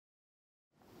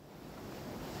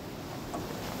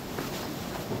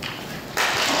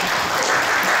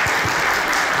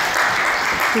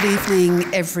Good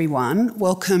evening, everyone.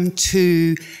 Welcome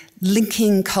to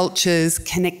Linking Cultures,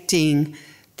 Connecting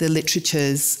the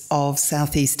Literatures of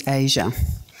Southeast Asia.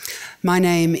 My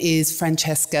name is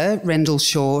Francesca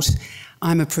Rendell-Short.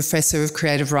 I'm a professor of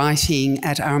creative writing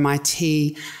at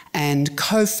RMIT and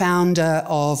co-founder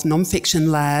of Nonfiction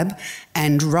Lab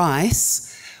and WrICE,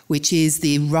 which is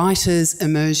the Writers'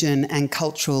 Immersion and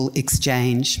Cultural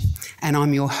Exchange. And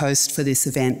I'm your host for this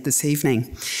event this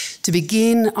evening. To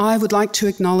begin, I would like to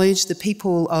acknowledge the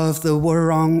people of the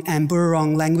Wurrung and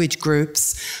Burrung language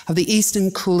groups of the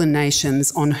Eastern Kulin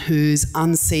Nations on whose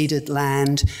unceded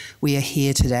land we are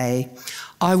here today.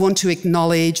 I want to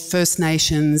acknowledge First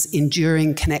Nations'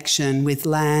 enduring connection with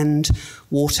land,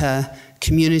 water,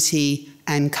 community,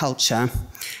 and culture,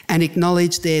 and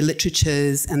acknowledge their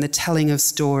literatures and the telling of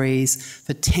stories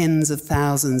for tens of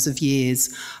thousands of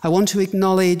years. I want to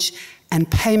acknowledge and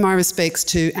pay my respects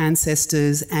to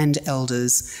ancestors and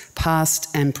elders, past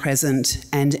and present,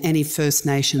 and any First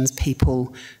Nations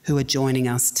people who are joining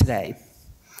us today.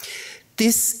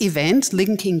 This event,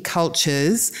 Linking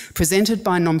Cultures, presented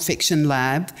by Nonfiction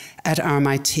Lab at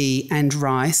RMIT and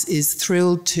WrICE, is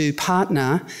thrilled to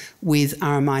partner with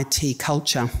RMIT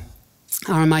Culture.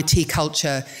 RMIT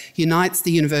Culture unites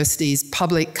the university's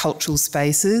public cultural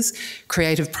spaces,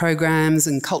 creative programs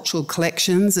and cultural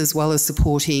collections, as well as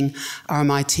supporting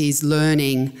RMIT's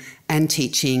learning and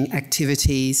teaching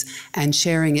activities and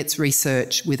sharing its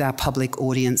research with our public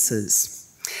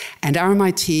audiences. And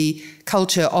RMIT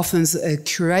Culture offers a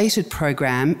curated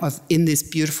program in this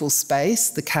beautiful space,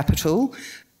 the Capitol,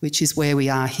 which is where we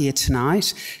are here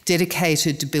tonight,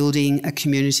 dedicated to building a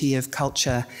community of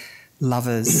culture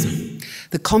lovers.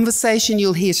 The conversation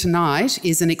you'll hear tonight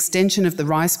is an extension of the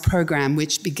WrICE program,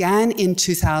 which began in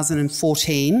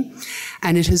 2014,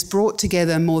 and it has brought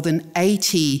together more than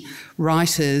 80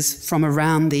 writers from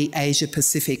around the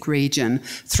Asia-Pacific region,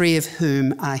 3 of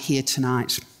whom are here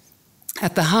tonight.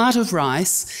 At the heart of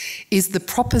WrICE is the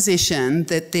proposition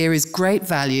that there is great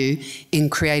value in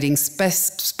creating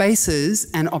spaces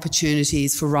and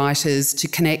opportunities for writers to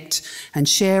connect and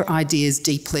share ideas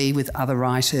deeply with other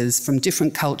writers from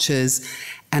different cultures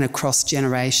and across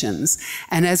generations.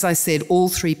 And as I said, all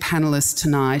 3 panellists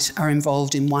tonight are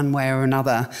involved in one way or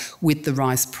another with the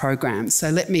WrICE program. So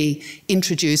let me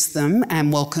introduce them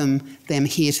and welcome them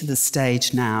here to the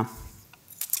stage now.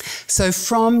 So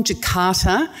from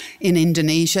Jakarta in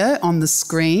Indonesia, on the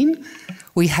screen,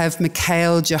 we have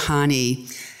Mikael Johani.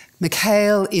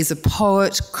 Mikael is a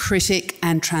poet, critic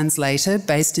and translator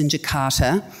based in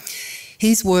Jakarta.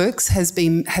 His works have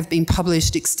been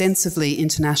published extensively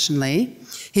internationally.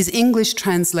 His English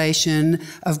translation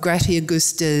of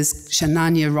Gratiagusta's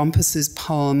Shananya Rompas's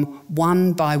poem,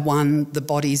 One by One the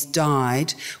Bodies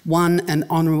Died, won an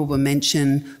honourable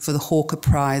mention for the Hawker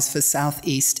Prize for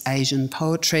Southeast Asian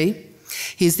Poetry.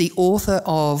 He is the author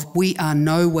of We Are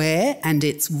Nowhere and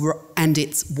It's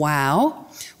Wow.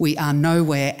 We Are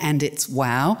Nowhere and It's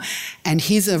Wow. And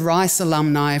he's a WrICE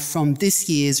alumni from this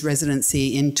year's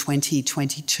residency in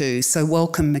 2022. So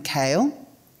welcome, Mikael.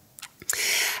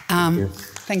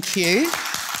 Thank you.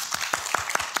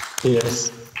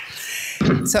 Yes.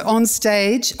 So on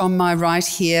stage, on my right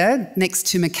here, next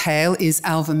to Mikael, is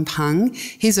Alvin Pang.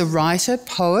 He's a writer,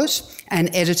 poet,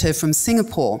 and editor from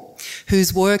Singapore,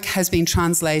 whose work has been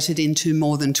translated into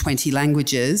more than 20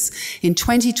 languages. In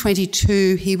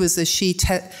 2022, he was a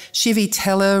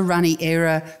Shivitella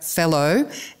Raniera Fellow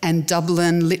and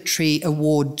Dublin Literary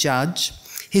Award Judge.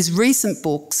 His recent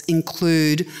books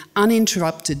include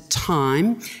Uninterrupted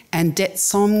Time and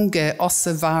Detsom Ge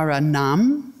Osavara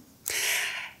Nam.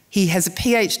 He has a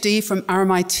PhD from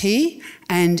RMIT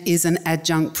and is an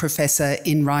adjunct professor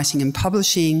in writing and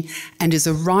publishing and is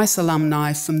a WrICE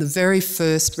alumni from the very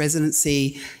first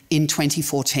residency in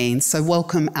 2014. So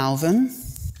welcome, Alvin.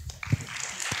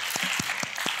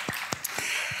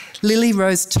 Lily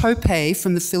Rose Tope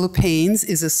from the Philippines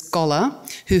is a scholar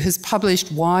who has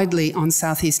published widely on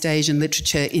Southeast Asian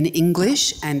literature in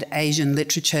English and Asian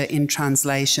literature in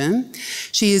translation.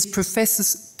 She is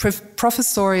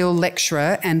professorial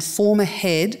lecturer and former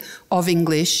head of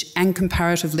English and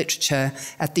comparative literature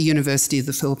at the University of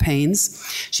the Philippines.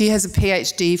 She has a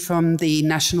PhD from the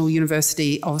National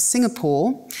University of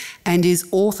Singapore and is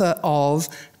author of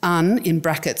in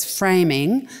brackets,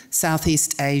 Framing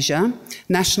Southeast Asia,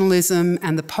 Nationalism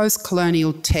and the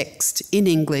Post-Colonial Text in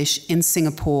English in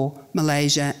Singapore,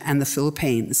 Malaysia and the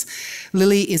Philippines.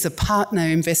 Lily is a partner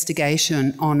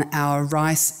investigation on our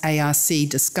WrICE ARC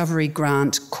Discovery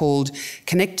Grant called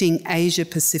Connecting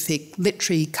Asia-Pacific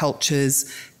Literary Cultures,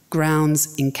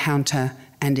 Grounds, Encounter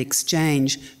and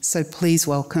Exchange. So please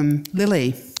welcome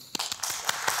Lily.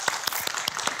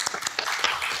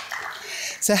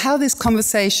 So how this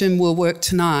conversation will work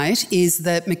tonight is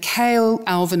that Mikael,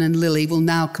 Alvin and Lily will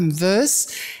now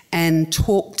converse and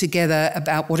talk together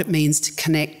about what it means to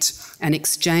connect and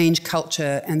exchange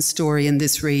culture and story in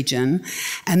this region.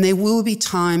 And there will be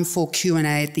time for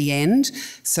Q&A at the end,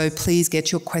 so please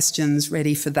get your questions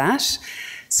ready for that.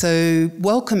 So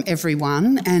welcome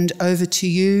everyone, and over to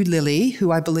you, Lily,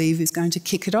 who I believe is going to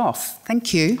kick it off.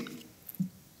 Thank you.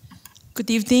 Good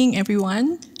evening,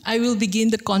 everyone. I will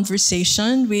begin the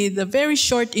conversation with a very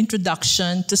short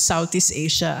introduction to Southeast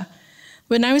Asia.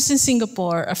 When I was in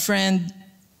Singapore, a friend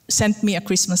sent me a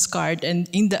Christmas card, and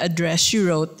in the address she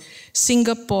wrote,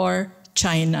 Singapore,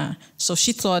 China. So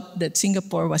she thought that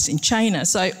Singapore was in China.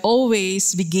 So I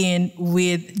always begin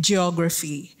with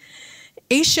geography.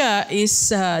 Asia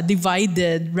is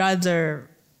divided rather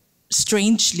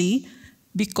strangely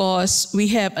because we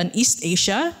have an East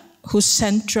Asia whose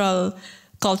central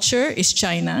culture is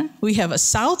China. We have a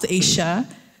South Asia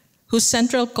whose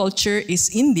central culture is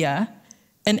India,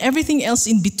 and everything else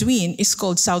in between is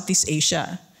called Southeast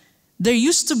Asia. There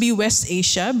used to be West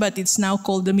Asia, but it's now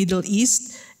called the Middle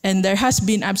East, and there has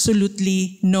been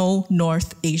absolutely no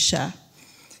North Asia.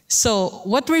 So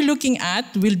what we're looking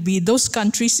at will be those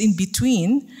countries in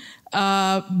between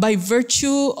by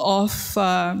virtue of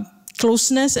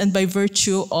closeness and by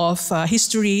virtue of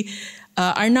history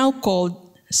are now called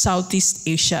Southeast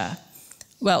Asia.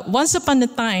 Well, once upon a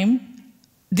time,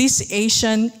 these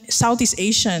Southeast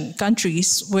Asian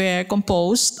countries were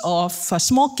composed of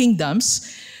small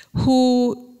kingdoms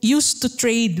who used to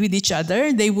trade with each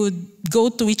other. They would go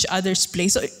to each other's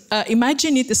place. So,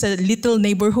 imagine it as a little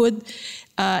neighborhood,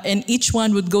 and each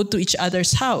one would go to each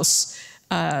other's house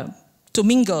to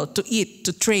mingle, to eat,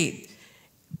 to trade.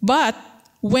 But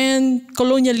when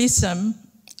colonialism,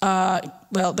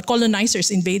 the colonizers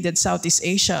invaded Southeast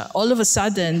Asia, all of a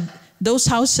sudden, those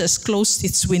houses closed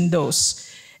its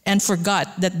windows and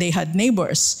forgot that they had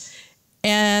neighbors.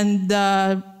 And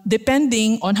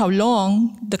depending on how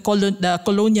long the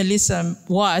colonialism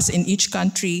was in each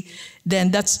country,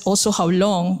 then that's also how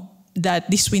long that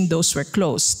these windows were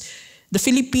closed. The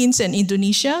Philippines and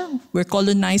Indonesia were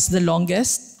colonized the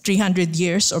longest, 300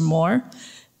 years or more.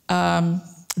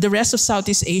 The rest of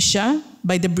Southeast Asia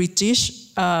by the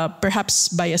British, perhaps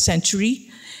by a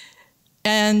century.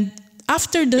 And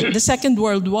after the Second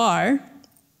World War,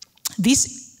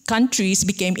 these countries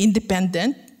became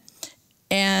independent,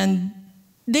 and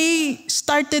they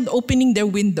started opening their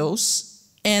windows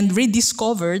and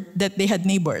rediscovered that they had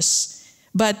neighbors.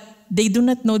 But they do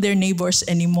not know their neighbors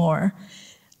anymore.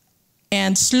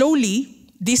 And slowly,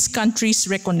 these countries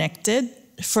reconnected,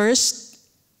 first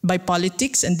by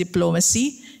politics and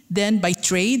diplomacy, then by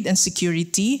trade and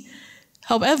security.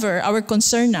 However, our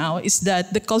concern now is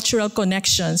that the cultural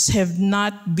connections have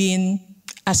not been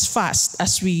as fast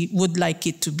as we would like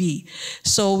it to be.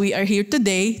 So we are here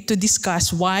today to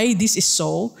discuss why this is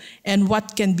so and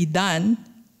what can be done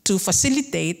to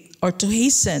facilitate or to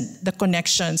hasten the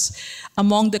connections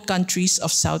among the countries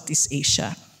of Southeast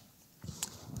Asia.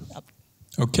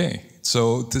 Okay,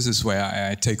 so this is where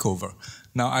I take over.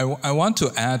 Now, I want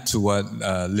to add to what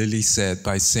Lily said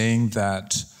by saying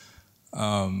that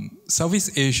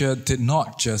Southeast Asia did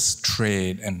not just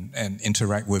trade and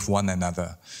interact with one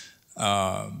another.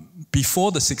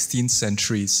 Before the 16th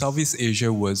century, Southeast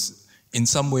Asia was in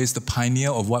some ways the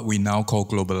pioneer of what we now call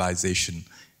globalization.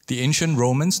 The ancient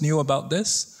Romans knew about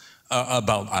this,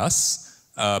 about us.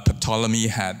 Ptolemy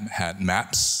had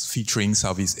maps featuring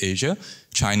Southeast Asia.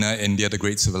 China, India, the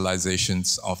great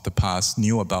civilizations of the past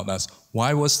knew about us.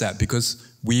 Why was that? Because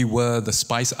we were the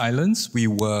Spice Islands. We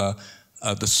were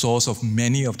the source of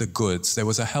many of the goods. There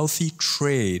was a healthy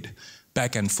trade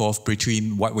back and forth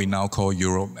between what we now call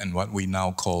Europe and what we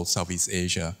now call Southeast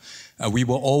Asia. We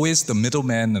were always the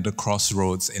middleman at the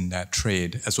crossroads in that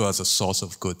trade, as well as a source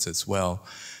of goods as well.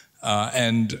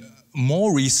 And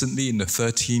more recently, in the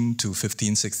 13th to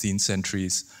 15th, 16th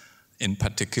centuries in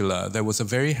particular, there was a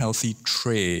very healthy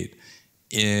trade.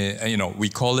 We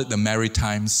call it the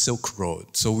Maritime Silk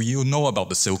Road. So you know about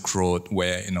the Silk Road,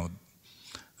 where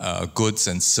goods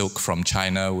and silk from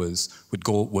China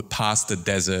would pass the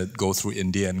desert, go through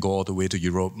India, and go all the way to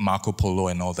Europe. Marco Polo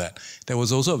and all that. There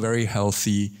was also a very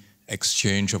healthy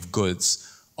exchange of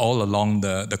goods all along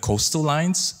the coastal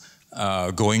lines,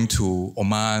 going to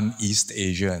Oman, East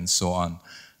Asia, and so on.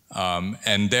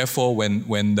 And therefore,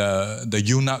 when the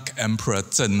eunuch emperor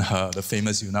Zheng He, the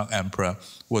famous eunuch emperor,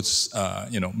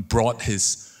 brought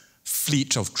his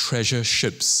fleet of treasure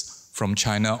ships from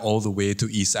China all the way to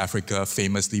East Africa,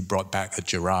 famously brought back a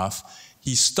giraffe,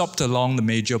 he stopped along the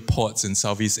major ports in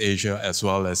Southeast Asia as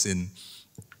well as in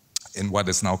what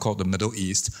is now called the Middle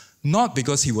East, not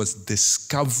because he was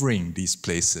discovering these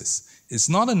places. It's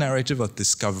not a narrative of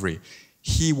discovery.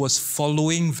 He was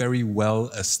following very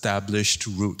well-established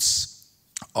routes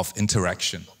of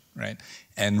interaction, right?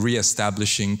 And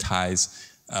re-establishing ties,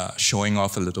 showing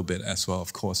off a little bit as well,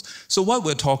 of course. So what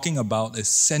we're talking about is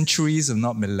centuries, if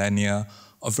not millennia,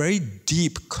 of very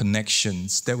deep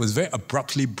connections that was very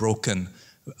abruptly broken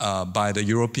by the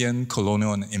European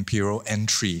colonial and imperial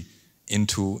entry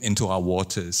into our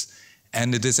waters.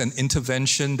 And it is an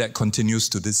intervention that continues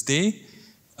to this day.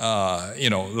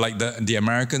 Like the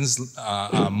Americans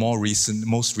are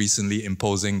most recently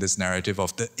imposing this narrative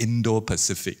of the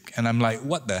Indo-Pacific. And I'm like,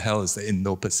 what the hell is the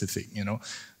Indo-Pacific,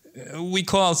 We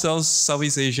call ourselves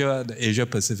Southeast Asia, the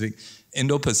Asia-Pacific.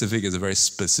 Indo-Pacific is a very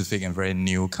specific and very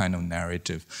new kind of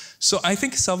narrative. So I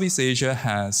think Southeast Asia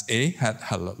has had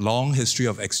a long history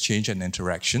of exchange and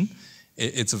interaction.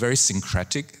 It's a very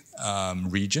syncretic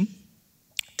region,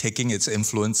 taking its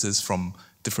influences from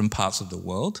different parts of the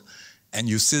world. And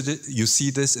you see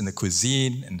this in the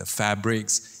cuisine, in the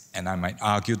fabrics, and I might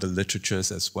argue the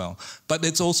literatures as well. But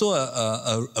it's also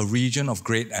a region of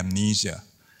great amnesia.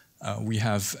 We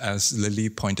have, as Lily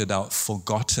pointed out,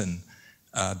 forgotten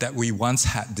that we once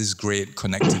had this great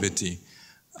connectivity.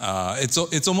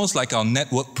 It's almost like our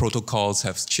network protocols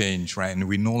have changed, right? And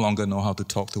we no longer know how to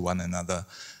talk to one another.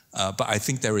 But I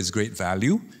think there is great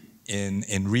value in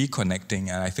reconnecting.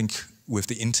 And I think with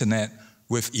the internet,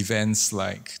 with events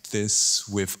like this,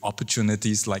 with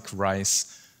opportunities like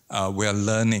WrICE, we're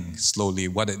learning slowly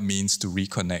what it means to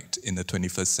reconnect in the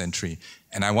 21st century.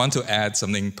 And I want to add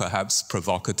something perhaps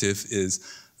provocative is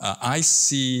I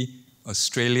see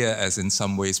Australia as in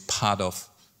some ways part of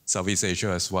Southeast Asia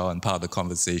as well and part of the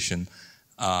conversation.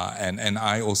 And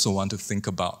I also want to think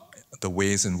about the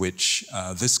ways in which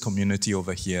this community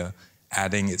over here,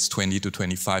 adding its 20 to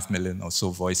 25 million or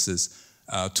so voices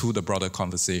to the broader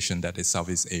conversation that is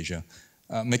Southeast Asia.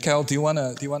 Mikael, do you want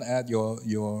to add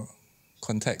your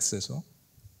context as well?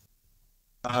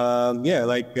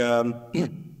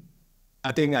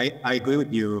 I think I agree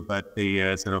with you about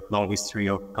the sort of long history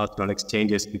of cultural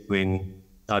exchanges between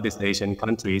Southeast Asian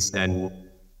countries, and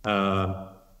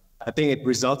I think it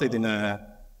resulted in a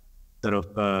sort of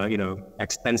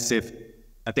extensive,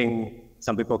 I think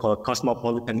some people call it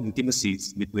cosmopolitan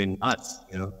intimacies between us,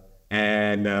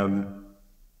 and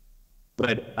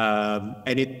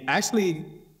it actually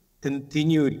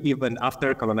continued even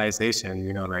after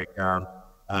colonization,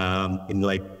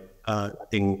 I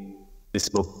think this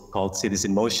book called Cities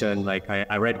in Motion,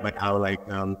 I read about how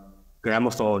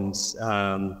gramophones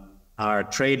are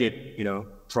traded,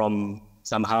 from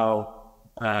somehow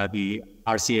the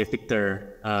RCA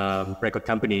Victor record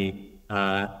company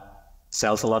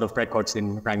sells a lot of records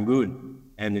in Rangoon,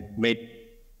 and it made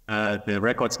the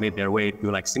records made their way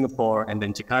to Singapore and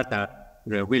then Jakarta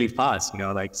really fast,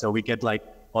 so we get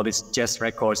all these jazz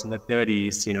records in the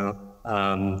 30s,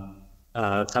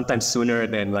 sometimes sooner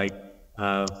than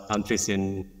countries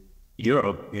in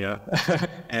Europe,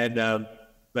 and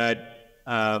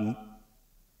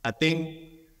I think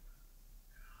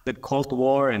the Cold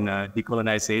War and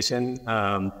decolonization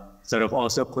sort of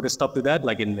also put a stop to that,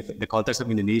 in the context of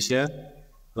Indonesia,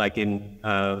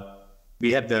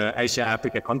 we had the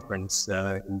Asia-Africa Conference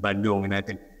in Bandung in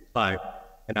 1995,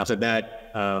 and after that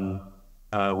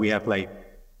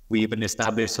we even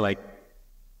established the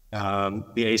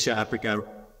Asia-Africa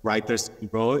Writers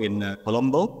Bureau in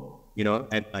Colombo,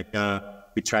 and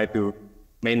we try to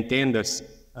maintain this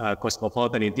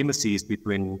cosmopolitan intimacies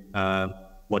between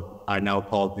what are now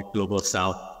called the Global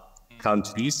South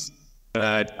countries.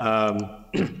 But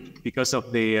because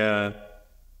of the,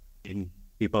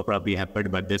 people probably have heard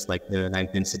about this, the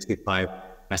 1965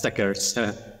 massacres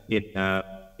in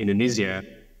Indonesia,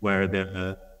 where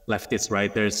the leftist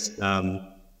writers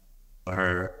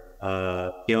were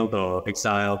killed or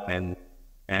exiled, and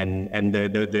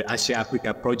the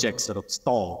Asia-Africa project sort of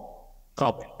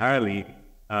stopped entirely.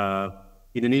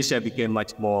 Indonesia became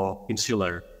much more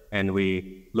insular, and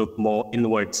we look more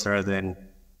inwards rather than,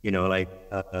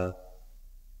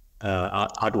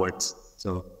 outwards.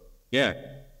 So, yeah,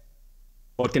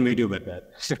 what can we do about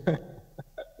that?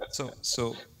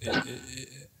 So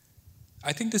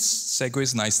I think this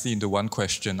segues nicely into one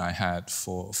question I had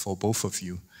for both of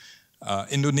you.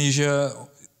 Indonesia,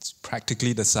 it's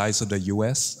practically the size of the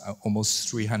US, almost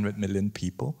 300 million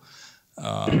people.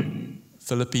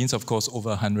 Philippines, of course, over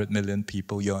 100 million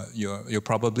people. You're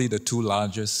probably the two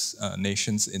largest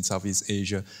nations in Southeast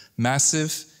Asia.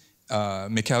 Massive.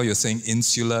 Mikael, you're saying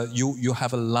insular. You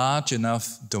have a large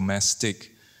enough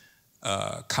domestic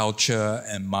culture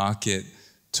and market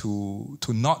to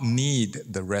not need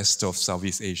the rest of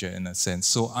Southeast Asia in a sense.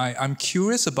 So I'm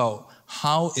curious about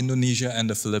how Indonesia and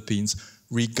the Philippines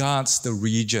regards the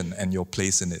region and your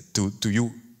place in it.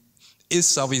 Is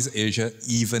Southeast Asia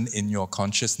even in your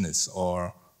consciousness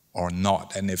or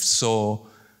not? And if so,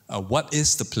 what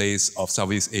is the place of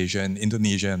Southeast Asia and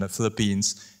Indonesia and the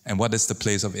Philippines? And what is the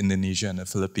place of Indonesia and the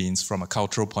Philippines from a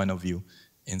cultural point of view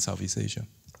in Southeast Asia?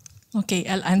 Okay,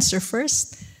 I'll answer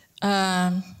first.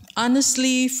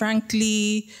 Honestly,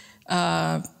 frankly,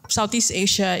 Southeast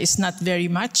Asia is not very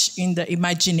much in the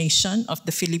imagination of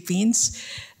the Philippines.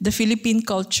 The Philippine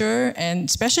culture and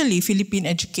especially Philippine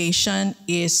education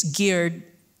is geared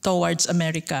towards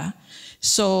America.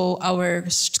 So our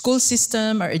school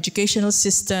system, our educational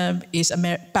system is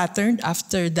patterned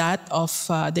after that of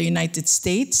the United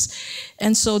States.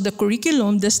 And so the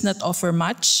curriculum does not offer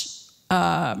much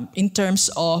in terms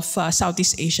of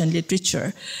Southeast Asian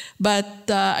literature. But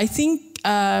I think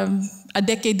a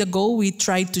decade ago, we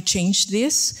tried to change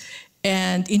this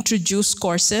and introduce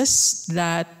courses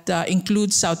that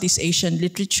include Southeast Asian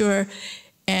literature.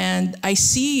 And I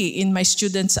see in my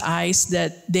students' eyes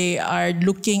that they are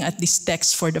looking at this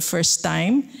text for the first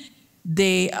time.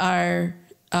 They are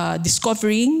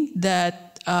discovering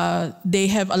that they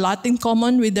have a lot in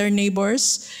common with their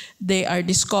neighbors. They are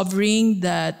discovering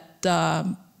that,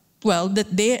 there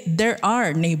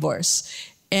are neighbors.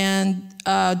 And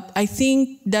I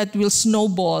think that will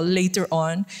snowball later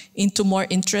on into more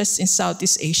interest in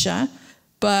Southeast Asia.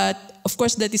 But of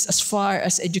course, that is as far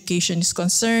as education is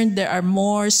concerned. There are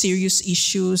more serious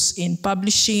issues in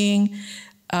publishing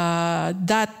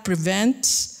that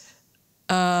prevents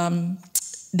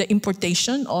the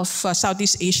importation of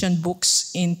Southeast Asian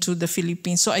books into the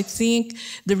Philippines. So I think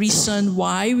the reason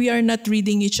why we are not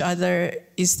reading each other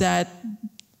is that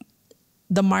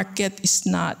the market is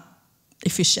not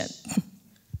efficient.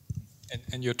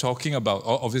 And you're talking about,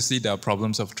 obviously there are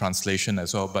problems of translation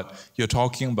as well, but you're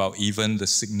talking about even the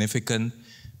significant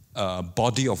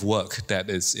body of work that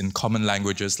is in common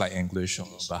languages like English or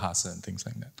Bahasa and things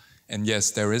like that. And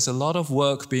yes, there is a lot of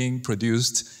work being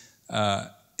produced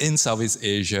in Southeast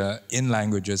Asia in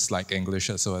languages like English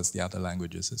as well as the other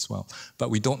languages as well. But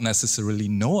we don't necessarily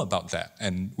know about that,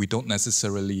 and we don't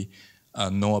necessarily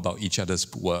know about each other's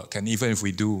work. And even if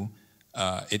we do,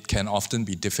 it can often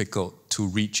be difficult to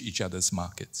reach each other's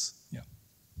markets. Yeah,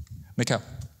 Mikael.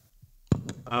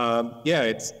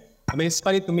 It's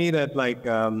funny to me that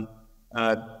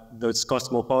those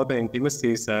cosmopolitan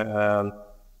intimacies,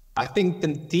 I think,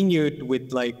 continued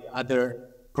with other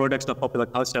products of popular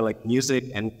culture like music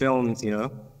and films.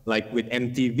 Like with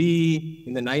MTV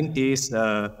in the 90s,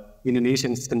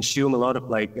 Indonesians consume a lot of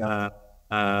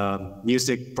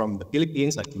music from the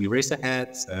Philippines, like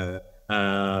Eraserheads.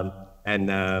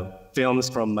 And films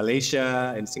from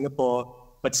Malaysia and Singapore,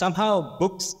 but somehow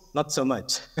books not so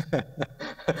much.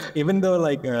 Even though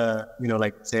say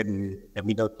the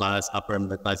middle class, upper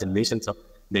middle class Indonesians, so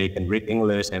they can read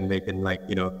English and they can a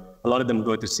lot of them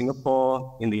go to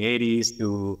Singapore in the 80s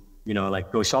to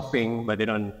go shopping, but they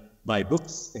don't buy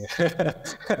books.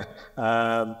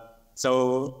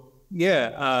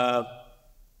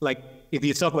 If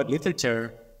you talk about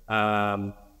literature.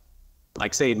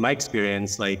 Say in my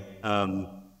experience, I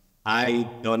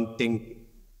don't think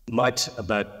much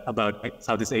about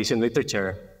Southeast Asian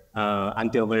literature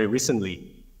until very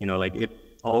recently. It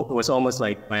was almost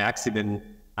like by accident.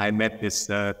 I met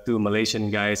these two Malaysian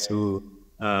guys who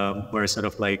were sort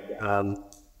of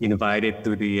invited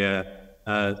to the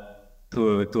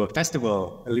to a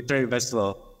festival, a literary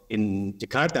festival in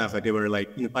Jakarta, but they were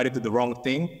invited to the wrong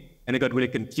thing, and I got really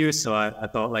confused. So I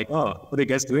thought oh, what are you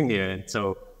guys doing here? And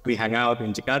so we hang out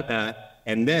in Jakarta,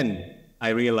 and then I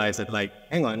realized that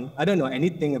hang on, I don't know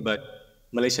anything about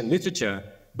Malaysian literature,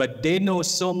 but they know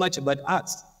so much about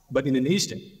us, about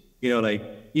Indonesia.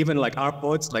 Even our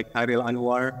poets, like Khairil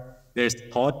Anwar, there's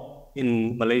taught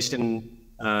in Malaysian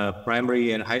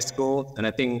primary and high school, and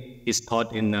I think he's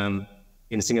taught in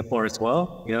Singapore as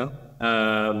well.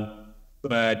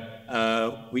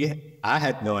 I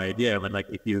had no idea. But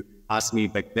if you asked me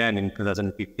back then in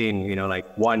 2015,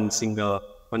 one single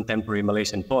contemporary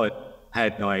Malaysian poet, I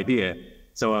had no idea.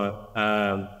 So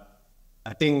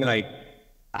I think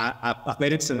I've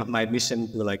made it sort of my mission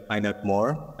to find out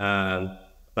more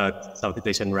about Southeast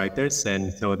Asian writers,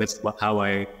 and so that's how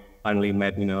I finally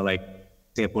met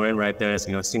Singaporean writers,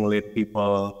 Singalit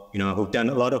people, who've done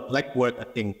a lot of legwork, I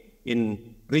think,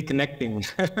 in reconnecting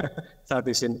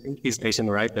Southeast Asian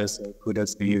writers. So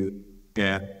kudos to you.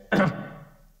 Yeah.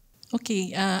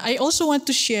 Okay, I also want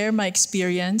to share my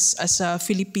experience as a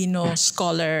Filipino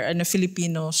scholar and a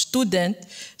Filipino student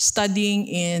studying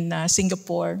in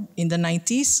Singapore in the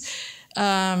 90s.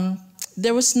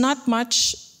 There was not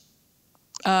much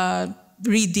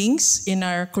readings in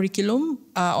our curriculum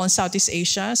on Southeast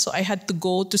Asia, so I had to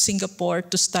go to Singapore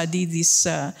to study this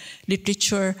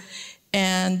literature.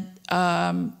 And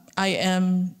I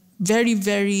am very,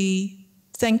 very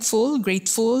thankful,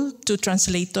 grateful to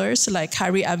translators like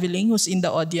Harry Aveling, who's in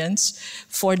the audience,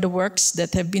 for the works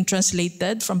that have been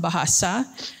translated from Bahasa.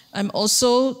 I'm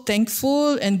also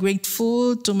thankful and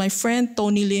grateful to my friend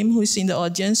Tony Lim, who is in the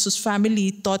audience, whose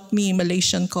family taught me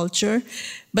Malaysian culture.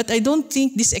 But I don't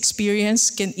think this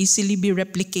experience can easily be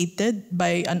replicated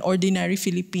by an ordinary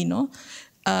Filipino.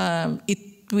 It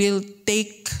will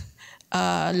take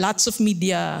lots of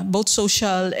media, both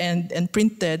social and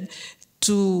printed,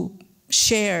 to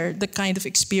share the kind of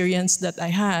experience that I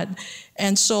had.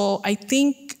 And so I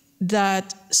think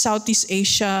that Southeast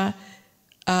Asia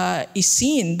is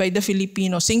seen by the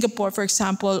Filipinos. Singapore, for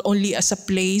example, only as a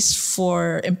place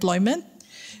for employment.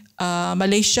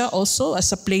 Malaysia also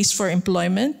as a place for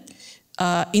employment.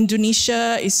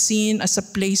 Indonesia is seen as a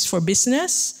place for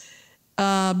business.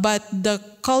 But the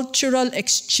cultural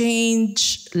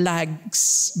exchange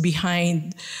lags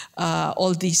behind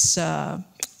all these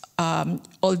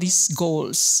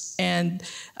goals. And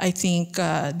I think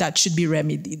that should be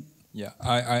remedied. Yeah,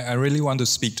 I really want to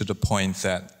speak to the point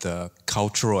that the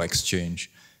cultural exchange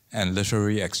and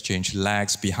literary exchange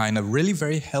lags behind a really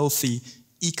very healthy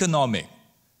economic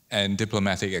and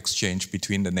diplomatic exchange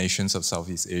between the nations of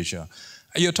Southeast Asia.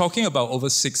 You're talking about over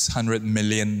 600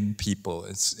 million people.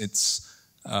 It's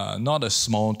not a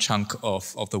small chunk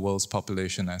of the world's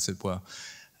population, as it were.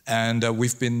 And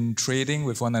we've been trading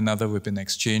with one another, we've been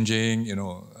exchanging,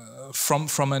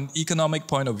 from an economic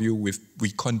point of view,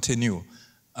 we continue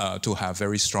to have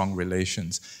very strong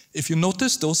relations. If you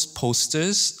notice those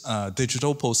posters,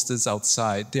 digital posters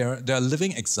outside, they're a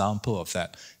living example of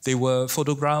that. They were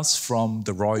photographs from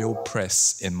the royal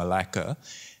press in Malacca,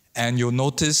 and you'll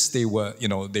notice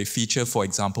they feature, for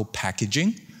example,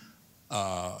 packaging.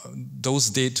 Those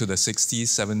date to the 60s,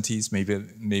 70s,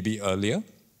 maybe earlier,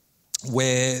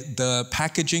 where the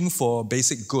packaging for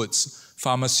basic goods,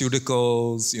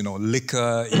 pharmaceuticals,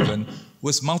 liquor even,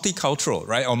 was multicultural,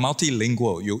 right? Or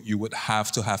multilingual. You would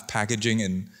have to have packaging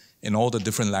in all the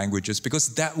different languages because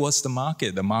that was the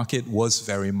market. The market was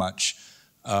very much,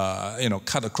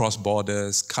 cut across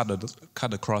borders,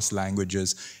 cut across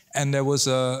languages. And there was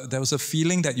a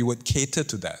feeling that you would cater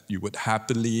to that. You would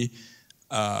happily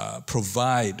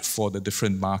provide for the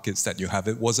different markets that you have.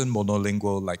 It wasn't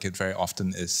monolingual like it very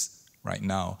often is right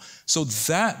now. So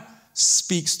that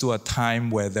speaks to a time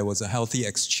where there was a healthy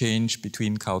exchange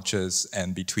between cultures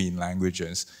and between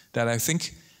languages that I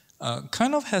think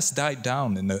kind of has died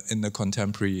down in the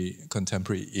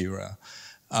contemporary era.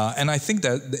 And I think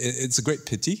that it's a great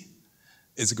pity.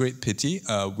 It's a great pity.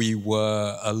 We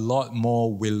were a lot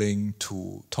more willing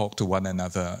to talk to one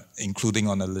another, including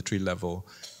on a literary level.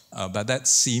 But that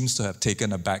seems to have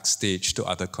taken a backstage to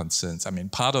other concerns. I mean,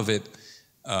 part of it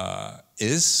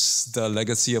is the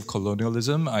legacy of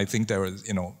colonialism. I think there was,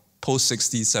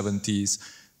 post-60s, 70s,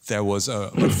 there was a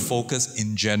focus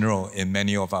in general in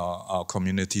many of our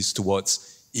communities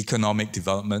towards economic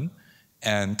development,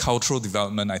 and cultural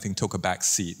development, I think, took a back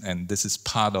seat, and this is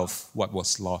part of what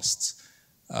was lost.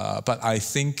 But I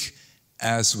think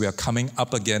as we are coming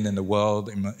up again in the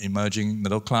world, emerging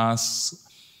middle class,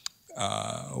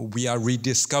 we are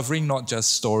rediscovering not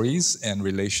just stories and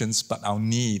relations, but our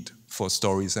need for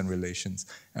stories and relations.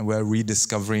 And we're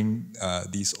rediscovering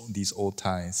these old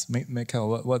ties.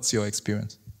 Mikael, what's your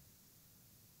experience?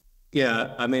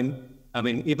 Yeah, I mean,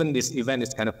 even this event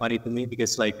is kind of funny to me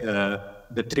because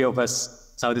the three of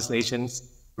us, Southeast Asians,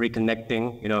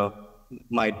 reconnecting,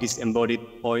 my disembodied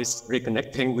voice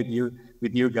reconnecting with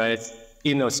you guys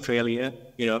in Australia,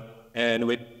 and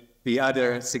with the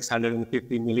other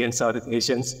 650 million Southeast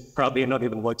Asians probably not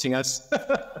even watching us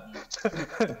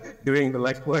doing the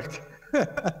legwork.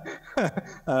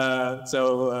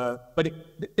 But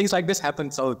things like this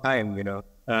happens all the time,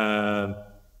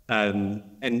 and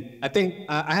I think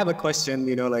I have a question,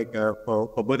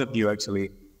 for both of you actually.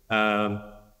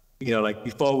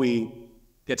 Before we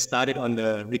get started on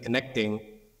the reconnecting,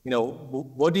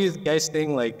 what do you guys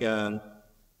think?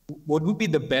 What would be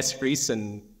the best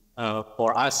reason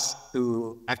for us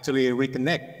to actually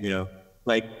reconnect?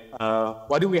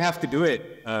 Why do we have to do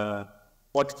it?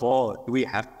 What for? Do we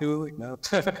have to,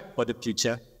 for the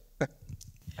future?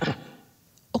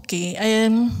 Okay,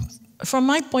 from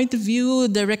my point of view,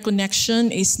 the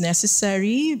reconnection is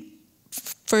necessary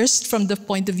First, from the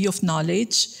point of view of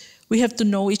knowledge, we have to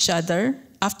know each other.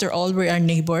 After all, we are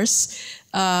neighbors.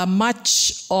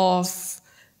 Much of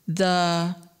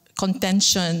the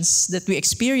contentions that we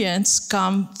experience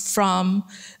come from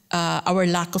our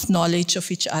lack of knowledge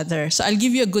of each other. So I'll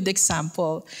give you a good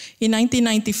example. In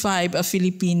 1995, a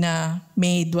Filipina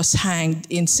maid was hanged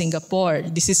in Singapore.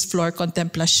 This is Flor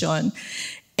Contemplacion.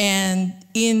 And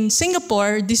in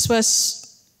Singapore, this was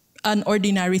an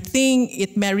ordinary thing.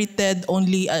 It merited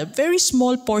only a very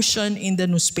small portion in the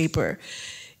newspaper.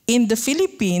 In the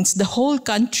Philippines, the whole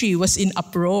country was in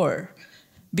uproar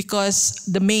because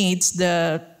the maids,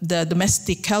 the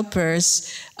domestic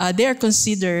helpers, they are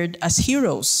considered as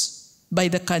heroes by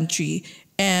the country.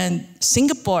 And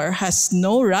Singapore has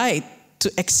no right to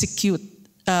execute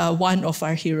one of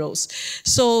our heroes.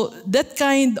 So that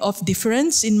kind of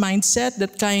difference in mindset,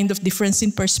 that kind of difference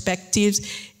in perspectives,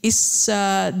 is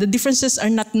the differences are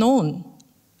not known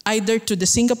either to the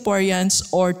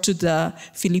Singaporeans or to the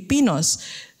Filipinos.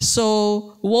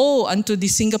 So woe unto the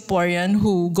Singaporean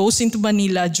who goes into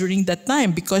Manila during that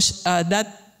time, because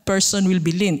that person will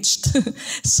be lynched.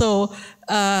 So,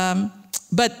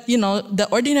 but you know, the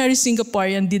ordinary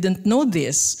Singaporean didn't know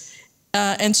this.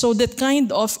 And so that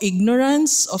kind of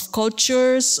ignorance of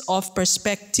cultures, of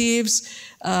perspectives,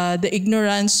 the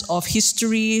ignorance of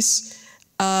histories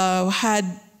had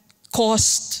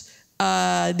caused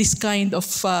this kind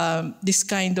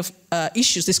of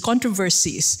issues, these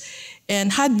controversies.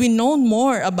 And had we known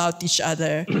more about each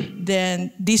other,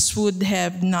 then this would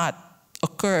have not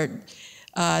occurred.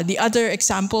 The other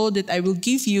example that I will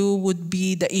give you would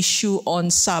be the issue on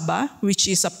Sabah, which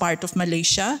is a part of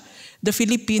Malaysia. The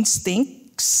Philippines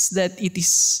thinks that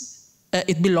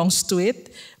it belongs to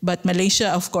it, but Malaysia,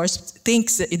 of course,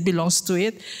 thinks that it belongs to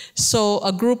it. So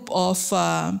a group of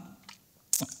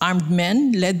armed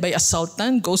men led by a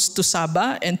sultan goes to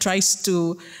Sabah and tries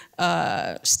to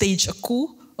stage a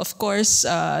coup. Of course,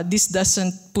 this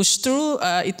doesn't push through.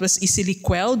 It was easily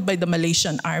quelled by the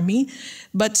Malaysian army.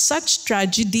 But such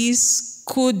tragedies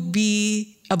could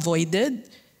be avoided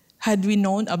had we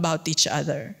known about each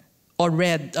other or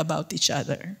read about each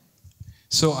other.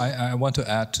 So I want to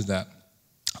add to that.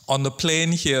 On the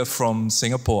plane here from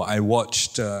Singapore, I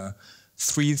watched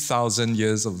 3,000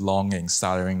 Years of Longing,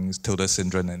 starring Tilda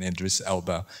Swinton and Idris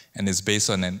Elba, and it's based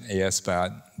on an A.S.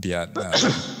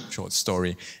 Biat short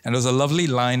story. And there's a lovely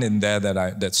line in there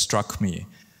that struck me.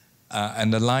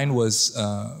 And the line was,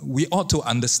 we ought to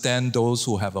understand those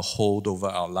who have a hold over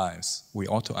our lives. We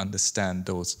ought to understand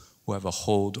those who have a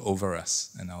hold over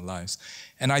us and our lives.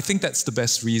 And I think that's the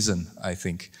best reason, I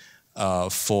think,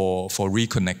 for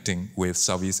reconnecting with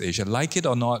Southeast Asia. Like it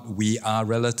or not, we are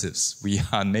relatives. We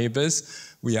are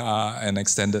neighbors. We are an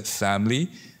extended family.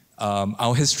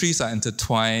 Our histories are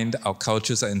intertwined. Our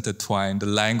cultures are intertwined. The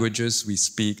languages we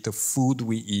speak, the food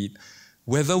we eat,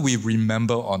 whether we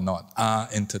remember or not, are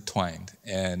intertwined.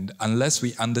 And unless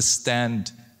we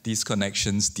understand these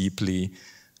connections deeply,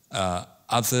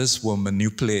 others will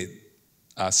manipulate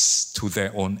us to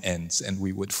their own ends, and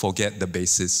we would forget the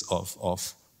basis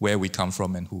of where we come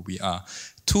from and who we are.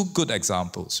 Two good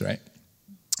examples, right?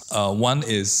 One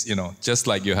is, you know, just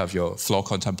like you have your Flor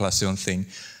Contemplacion thing,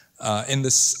 in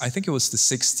this, I think it was the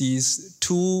 60s,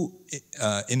 two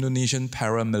Indonesian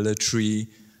paramilitary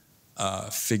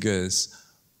figures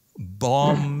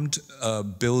bombed a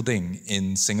building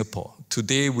in Singapore.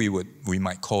 Today we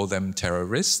might call them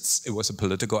terrorists. It was a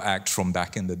political act from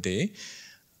back in the day.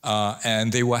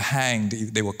 And they were hanged,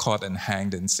 they were caught and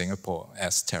hanged in Singapore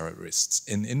as terrorists.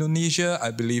 In Indonesia, I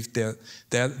believe there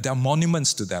are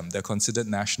monuments to them. They're considered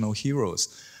national heroes.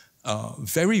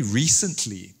 Very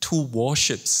recently, two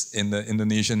warships in the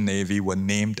Indonesian Navy were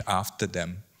named after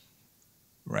them,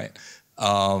 right?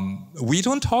 We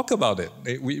don't talk about it.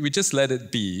 We just let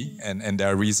it be, and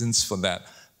there are reasons for that.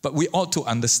 But we ought to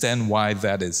understand why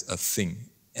that is a thing.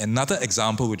 Another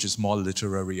example, which is more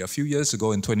literary, a few years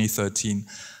ago in 2013,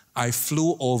 I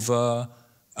flew over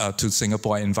to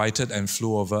Singapore. I invited and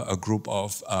flew over a group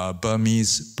of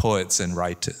Burmese poets and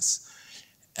writers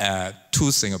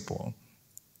to Singapore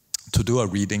to do a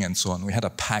reading and so on. We had a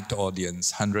packed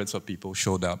audience, hundreds of people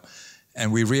showed up,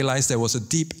 and we realized there was a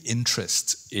deep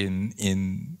interest in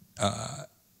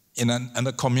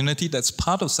a community that's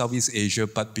part of Southeast Asia,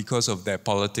 but because of their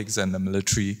politics and the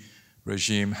military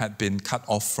regime had been cut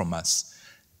off from us.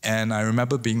 And I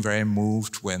remember being very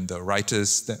moved when the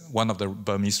writers, one of the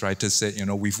Burmese writers said, you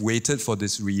know, we've waited for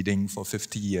this reading for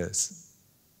 50 years,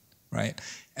 right?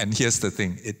 And here's the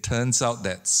thing, it turns out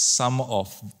that some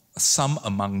of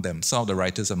the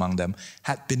writers among them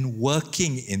had been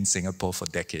working in Singapore for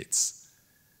decades,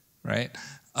 right?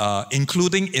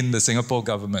 including in the Singapore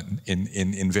government,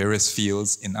 in various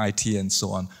fields, in IT and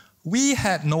so on. We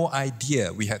had no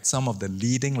idea we had some of the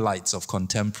leading lights of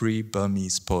contemporary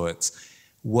Burmese poets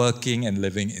working and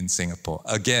living in Singapore.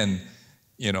 Again,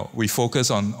 you know, we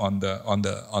focus on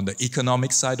the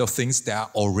economic side of things. There are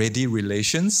already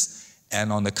relations,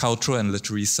 and on the cultural and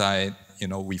literary side, you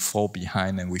know, we fall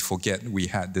behind and we forget we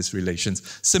had these relations.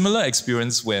 Similar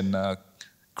experience when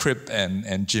Crip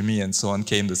and Jimmy and so on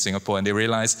came to Singapore, and they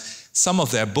realized some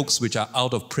of their books which are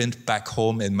out of print back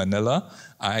home in Manila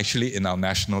are actually in our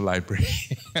National Library.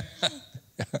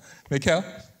 Mikael,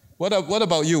 what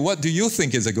about you? What do you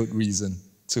think is a good reason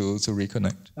to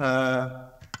reconnect?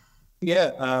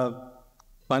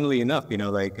 Funnily enough, you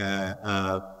know, like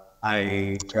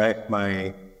I drive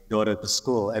my daughter to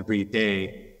school every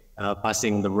day,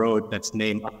 passing the road that's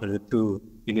named after the two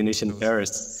Indonesian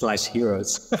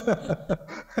terrorists/heroes.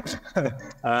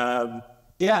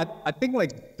 I think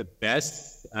like the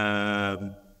best.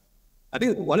 I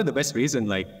think one of the best reasons,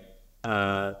 like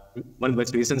one of the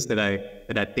best reasons that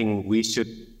I think we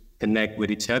should connect with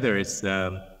each other is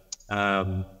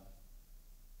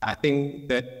I think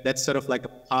that's sort of like a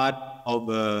part of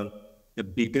the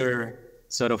bigger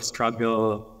sort of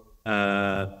struggle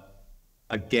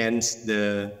against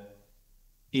the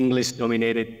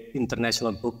English-dominated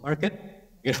international book market.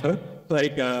 You know,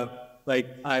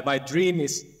 my dream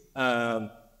is,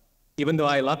 even though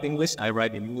I love English, I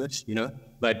write in English. You know,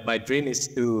 but my dream is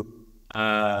to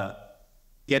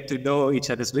get to know each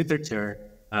other's literature,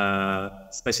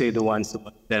 especially the ones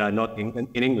that are not in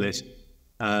English,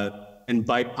 and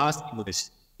bypass English.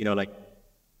 You know, like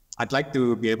I'd like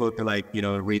to be able to, like, you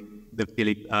know, read the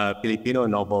Filipino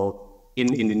novel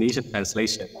in Indonesian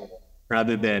translation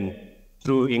rather than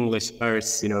through English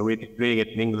first, you know, reading it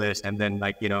in English and then,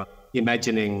 like, you know,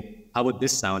 imagining how would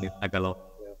this sound in Tagalog.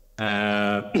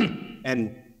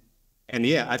 And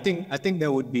yeah, I think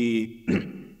there would be,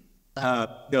 you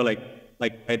know, like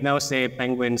right now, say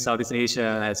Penguin Southeast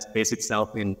Asia has based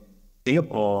itself in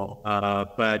Singapore,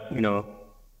 but, you know,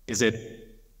 is it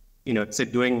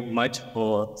doing much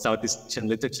for Southeast Asian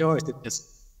literature, or is it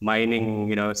just mining,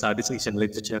 you know, Southeast Asian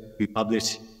literature to be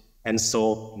published and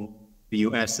sold in the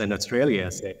US and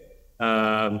Australia, say?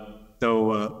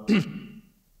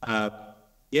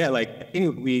 Yeah, like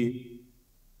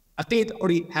I think it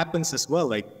already happens as well.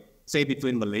 Like, say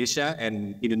between Malaysia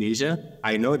and Indonesia,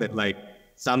 I know that like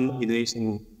some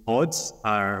Indonesian poets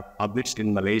are published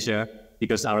in Malaysia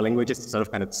because our language is sort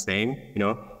of kind of the same, you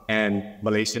know, and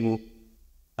Malaysian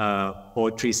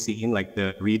poetry scene, like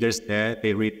the readers there,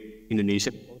 they read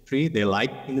Indonesian poetry, they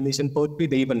like Indonesian poetry,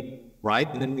 they even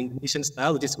write in an Indonesian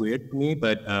style, which is weird to me,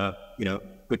 but you know,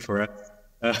 good for us.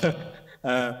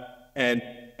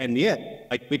 And yeah,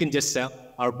 like we can just sell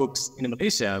our books in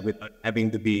Malaysia without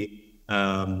having to be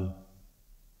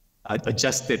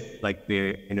adjusted, like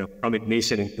the, you know, from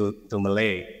Indonesian into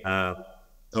Malay.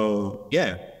 So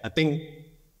yeah, I think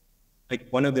like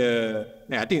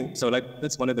I think so. Like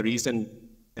that's one of the reasons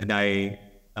that I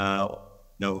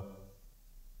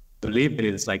believe in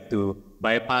it is like to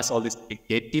bypass all these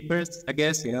gatekeepers. I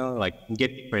guess, you know, like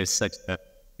gatekeepers such that,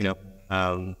 you know,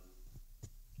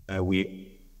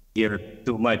 we hear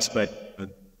too much, but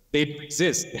they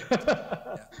exist.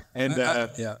 And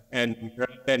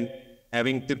rather than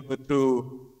having to go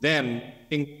through them, I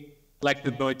think like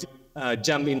to go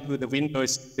jump into the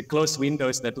windows, the closed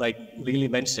windows that like Lily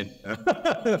mentioned.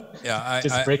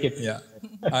 Just break it. Yeah,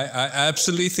 I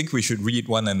absolutely think we should read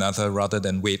one another rather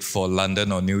than wait for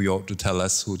London or New York to tell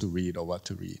us who to read or what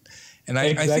to read. And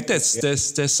I think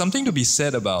there's something to be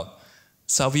said about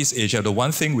Southeast Asia. The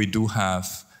one thing we do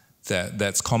have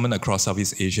that's common across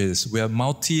Southeast Asia is we're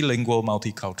multilingual,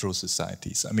 multicultural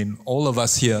societies. I mean, all of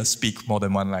us here speak more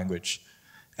than one language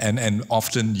and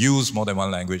often use more than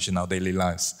one language in our daily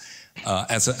lives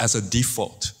as a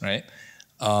default, right?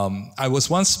 I was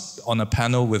once on a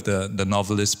panel with the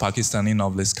novelist, Pakistani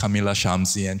novelist Kamila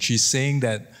Shamsi, and she's saying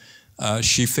that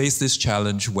she faced this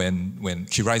challenge when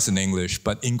she writes in English,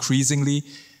 but increasingly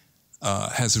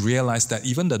has realized that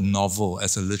even the novel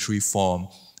as a literary form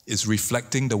is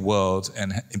reflecting the world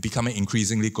and becoming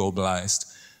increasingly globalized.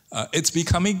 It's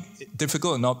becoming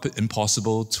difficult and not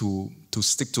impossible to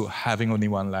stick to having only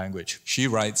one language. She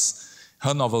writes,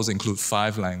 her novels include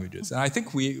 5 languages. And I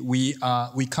think we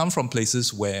come from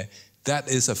places where that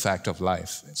is a fact of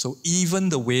life. So even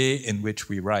the way in which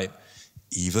we write,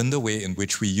 even the way in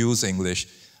which we use English,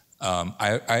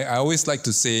 I always like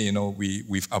to say, you know,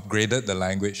 we've upgraded the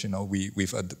language. You know,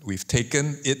 we've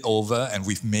taken it over and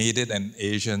we've made it an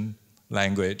Asian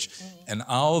language. And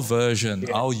our version,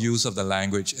 our use of the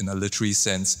language in a literary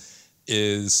sense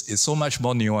is so much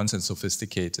more nuanced and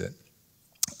sophisticated.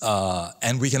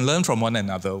 And we can learn from one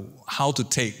another how to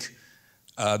take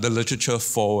the literature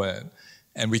forward.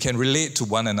 And we can relate to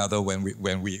one another when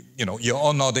we you're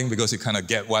all nodding because you kind of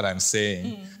get what I'm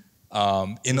saying.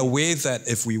 In a way that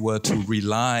if we were to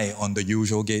rely on the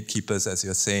usual gatekeepers, as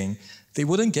you're saying, they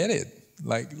wouldn't get it.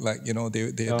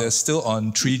 They're still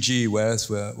on 3G, whereas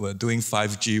we're doing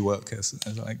 5G work, as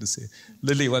I like to say.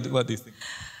 Lily, what do you think?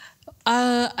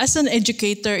 As an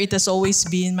educator, it has always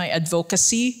been my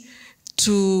advocacy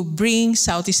to bring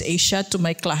Southeast Asia to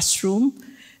my classroom.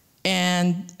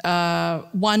 And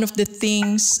one of the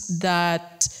things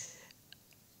that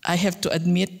I have to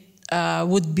admit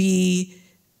would be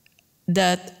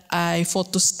that I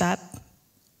photostat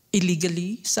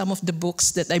illegally some of the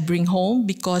books that I bring home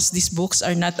because these books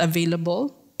are not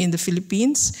available in the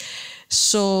Philippines.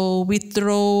 So we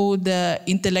throw the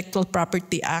Intellectual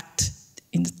Property Act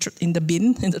in the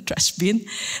bin, in the trash bin.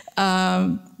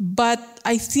 But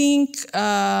I think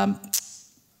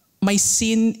my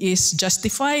sin is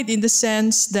justified in the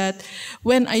sense that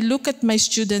when I look at my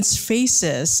students'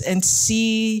 faces and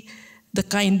see the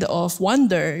kind of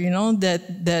wonder,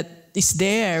 that is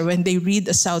there when they read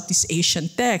a Southeast Asian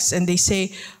text and they say,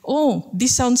 oh,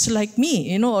 this sounds like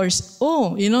me, or,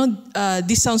 oh,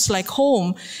 this sounds like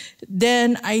home,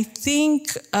 then I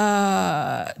think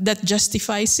that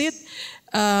justifies it.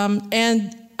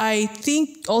 And I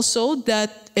think also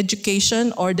that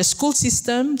education or the school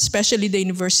system, especially the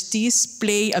universities,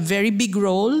 play a very big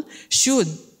role, should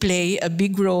play a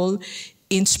big role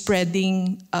in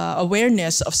spreading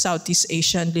awareness of Southeast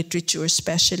Asian literature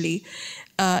especially.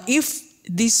 If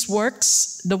these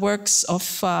works, the works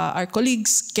of our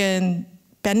colleagues, can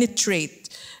penetrate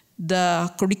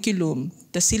the curriculum,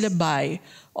 the syllabi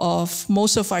of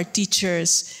most of our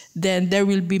teachers, then there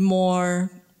will be more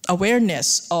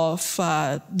awareness of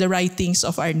the writings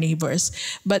of our neighbors.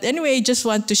 But anyway, I just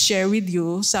want to share with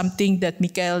you something that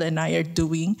Mikael and I are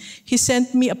doing. He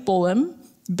sent me a poem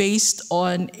based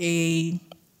on a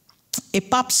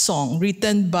pop song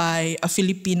written by a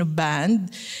Filipino band.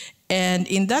 And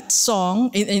in that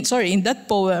song, in that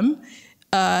poem,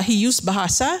 he used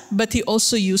Bahasa, but he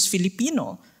also used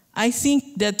Filipino. I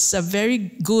think that's a very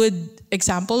good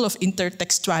example of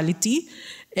intertextuality.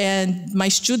 And my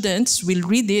students will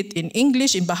read it in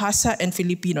English, in Bahasa, and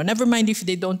Filipino. Never mind if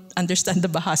they don't understand the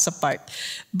Bahasa part.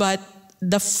 But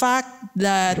the fact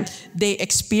that they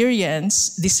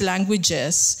experience these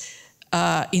languages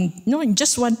in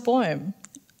just one poem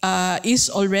is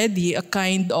already a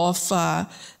kind of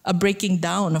a breaking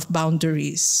down of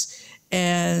boundaries.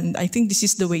 And I think this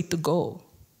is the way to go.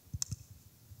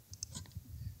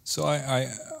 So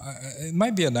it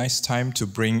might be a nice time to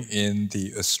bring in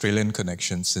the Australian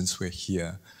connection since we're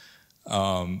here.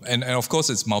 And of course,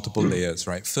 it's multiple layers,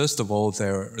 right? First of all,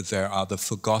 there are the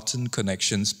forgotten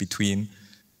connections between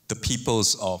the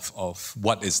peoples of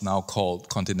what is now called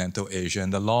continental Asia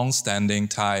and the long-standing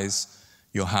ties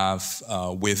you have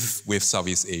with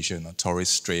Southeast Asia, Torres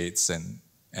Straits and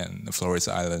the Flores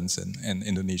Islands and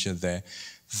Indonesia there,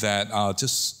 that are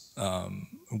just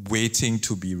waiting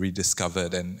to be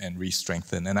rediscovered and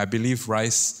re-strengthened. And I believe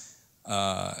WrICE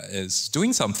is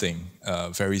doing something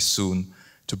very soon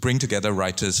to bring together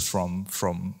writers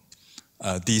from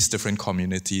these different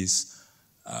communities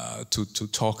to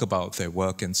talk about their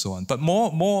work and so on. But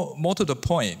more to the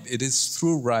point, it is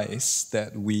through WrICE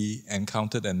that we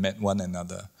encountered and met one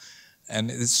another. And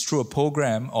it's through a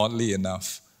program, oddly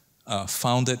enough,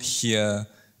 founded here,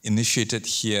 initiated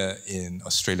here in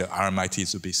Australia,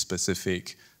 RMIT to be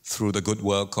specific, through the good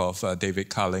work of David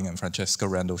Carling and Francesca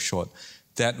Randall-Short,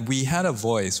 that we had a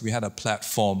voice, we had a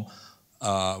platform,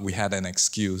 we had an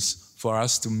excuse for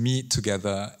us to meet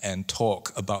together and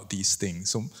talk about these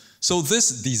things. So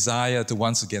this desire to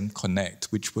once again connect,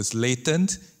 which was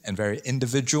latent and very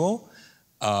individual,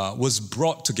 was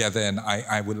brought together, and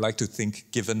I would like to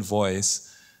think given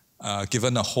voice,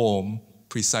 given a home,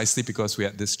 precisely because we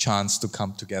had this chance to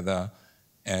come together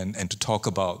and to talk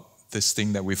about this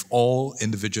thing that we've all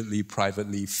individually,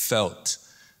 privately felt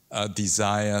a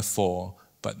desire for,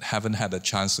 but haven't had a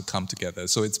chance to come together.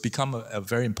 So it's become a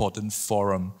very important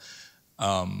forum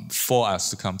for us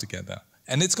to come together.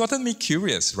 And it's gotten me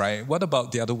curious, right? What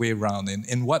about the other way around?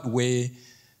 In what way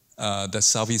does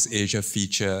Southeast Asia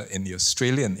feature in the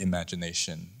Australian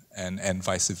imagination and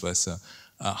vice versa?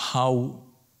 How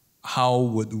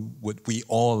would we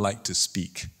all like to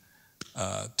speak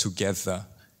together?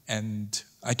 And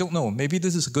I don't know, maybe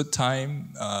this is a good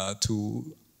time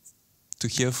to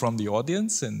hear from the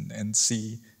audience and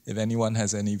see if anyone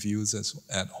has any views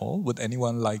at all. Would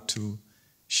anyone like to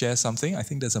share something? I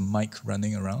think there's a mic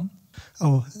running around.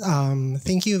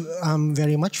 Thank you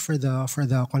very much for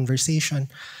the conversation.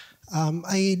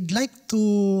 I'd like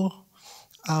to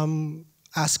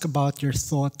ask about your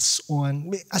thoughts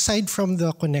on, aside from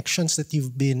the connections that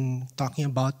you've been talking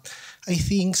about, I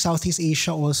think Southeast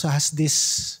Asia also has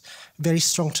this very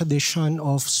strong tradition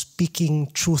of speaking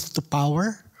truth to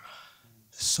power.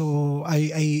 So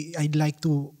I'd like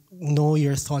to know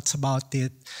your thoughts about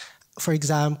it. For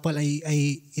example,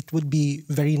 it would be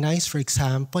very nice, for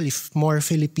example, if more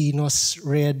Filipinos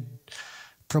read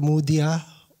Pramudia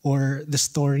or the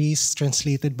stories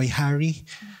translated by Harry,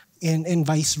 and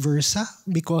vice versa,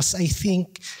 because I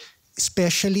think,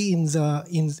 especially in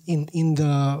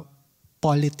the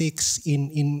politics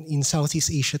in Southeast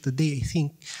Asia today, I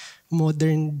think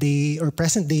modern day or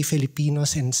present day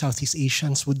Filipinos and Southeast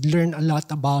Asians would learn a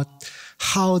lot about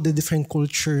how the different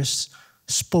cultures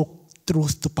spoke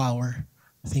truth to power.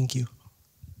 Thank you.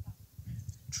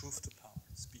 Truth to power,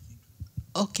 speaking.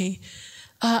 Okay,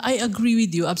 I agree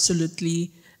with you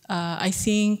absolutely. I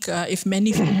think if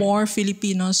many more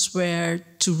Filipinos were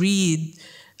to read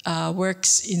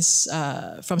works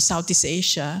from Southeast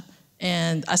Asia,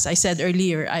 and as I said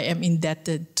earlier, I am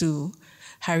indebted to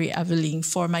Harry Aveling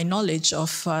for my knowledge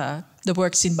of the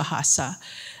works in Bahasa,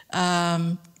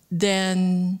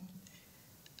 then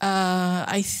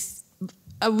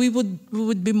we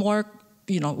would be more,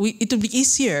 it would be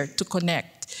easier to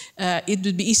connect. It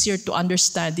would be easier to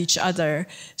understand each other,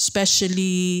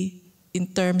 especially in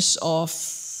terms of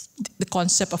the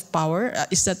concept of power.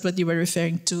 Is that what you were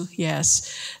referring to?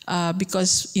 Yes.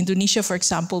 Because Indonesia, for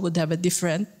example, would have a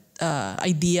different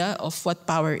idea of what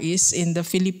power is. In the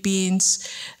Philippines,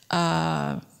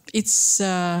 it's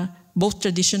both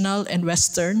traditional and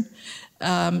Western.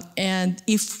 And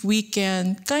if we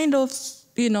can kind of,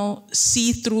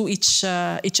 see through each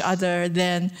other,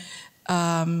 then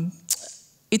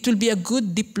it will be a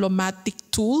good diplomatic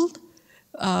tool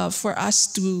for us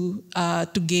to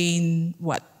gain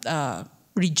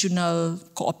regional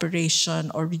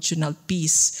cooperation or regional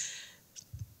peace.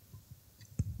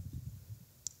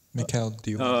 Mikael,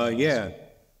 do you?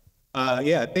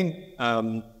 I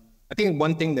think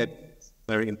one thing that's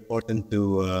very important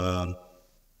to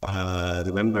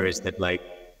remember is that, like,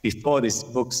 before these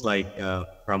books like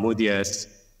Pramudia's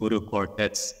Uru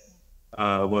Quartets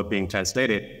were being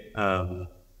translated,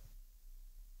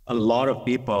 a lot of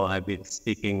people have been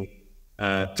speaking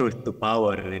truth to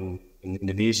power in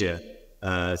Indonesia,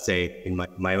 say in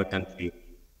my own country.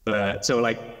 So,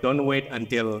 like, don't wait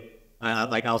until,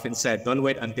 like Alvin said, don't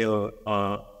wait until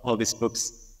all these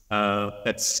books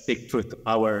that speak truth to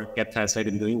power get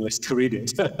translated into English to read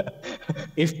it,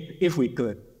 if we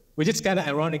could. Which is kind of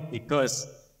ironic because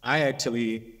I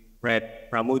actually read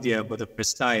Pramudia for the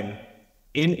first time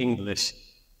in English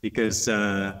because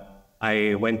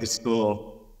I went to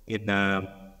school in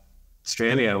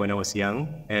Australia when I was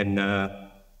young, and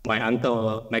my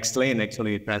uncle Max Lane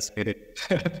actually translated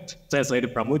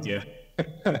Pramudia.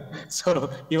 So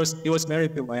he was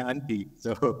married to my auntie.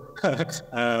 So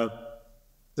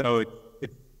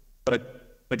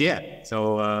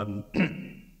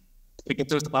speaking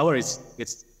truth to power is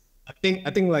it's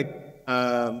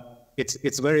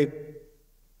very,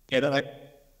 I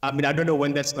don't know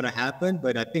when that's going to happen,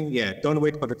 but I think, don't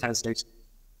wait for the translation.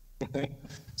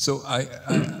 So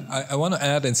I want to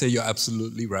add and say you're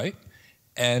absolutely right.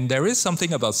 And there is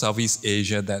something about Southeast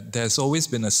Asia that there's always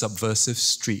been a subversive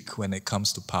streak when it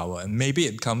comes to power. And maybe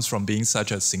it comes from being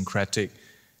such a syncretic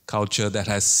culture that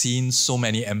has seen so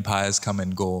many empires come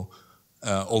and go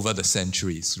over the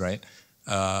centuries, right?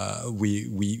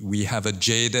 We have a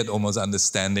jaded almost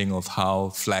understanding of how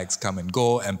flags come and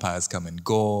go, empires come and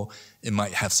go. It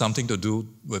might have something to do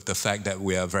with the fact that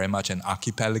we are very much an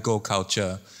archipelago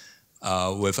culture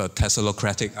with a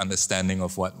Thessalocratic understanding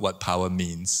of what power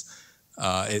means.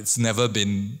 It's never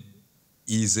been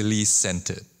easily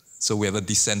centered. So we have a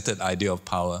decentered idea of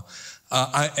power.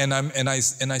 I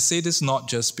say this not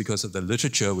just because of the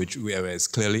literature, which is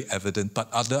clearly evident, but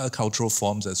other cultural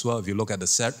forms as well. If you look at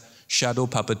the shadow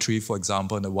puppetry, for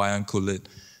example, in the wayang kulit,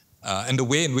 and the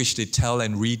way in which they tell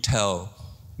and retell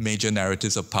major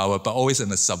narratives of power, but always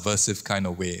in a subversive kind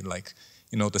of way. Like,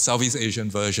 the Southeast Asian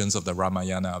versions of the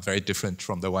Ramayana are very different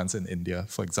from the ones in India,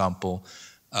 for example.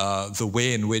 The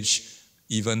way in which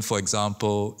even, for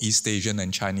example, East Asian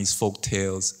and Chinese folk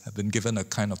tales have been given a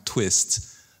kind of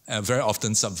twist, a very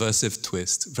often subversive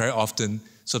twist, very often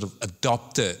sort of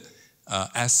adopted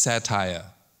as satire,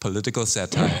 political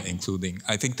satire including.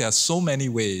 I think there are so many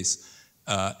ways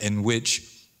in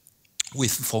which we've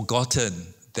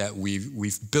forgotten that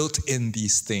we've built in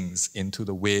these things into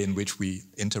the way in which we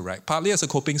interact, partly as a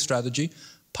coping strategy,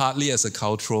 partly as a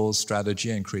cultural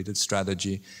strategy and creative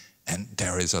strategy. And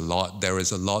there is a lot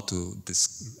to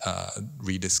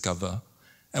rediscover.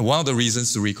 And one of the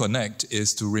reasons to reconnect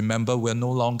is to remember we're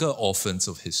no longer orphans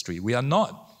of history. We are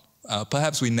not.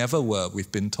 Perhaps we never were.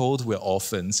 We've been told we're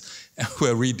orphans, and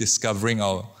we're rediscovering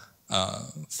our,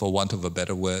 for want of a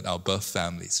better word, our birth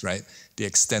families, right? The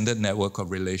extended network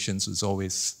of relations was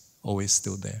always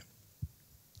still there.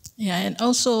 Yeah, and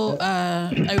also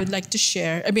I would like to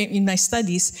share, I mean, in my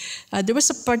studies, there was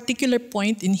a particular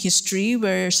point in history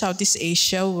where Southeast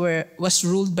Asia was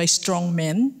ruled by strong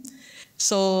men.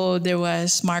 So there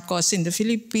was Marcos in the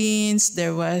Philippines,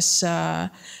 there was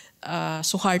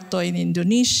Suharto in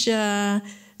Indonesia,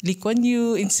 Lee Kuan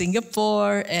Yew in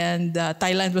Singapore, and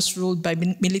Thailand was ruled by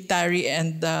military,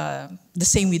 and the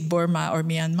same with Burma or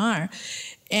Myanmar.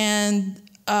 And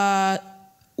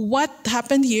what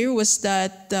happened here was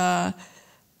that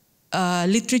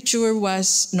literature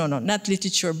was, not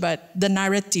literature, but the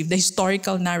narrative, the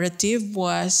historical narrative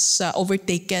was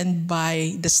overtaken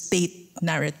by the state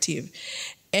narrative.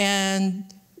 And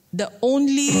the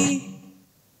only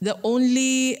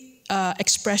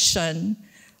expression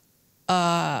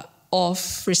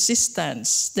of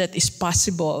resistance that is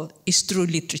possible is through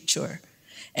literature.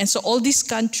 And so all these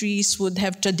countries would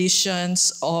have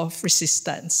traditions of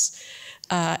resistance.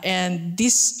 And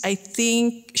this, I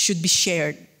think, should be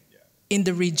shared in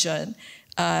the region.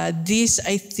 This,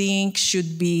 I think,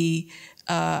 should be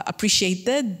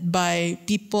appreciated by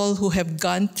people who have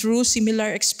gone through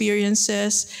similar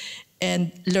experiences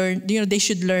and learn, they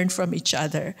should learn from each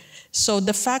other. So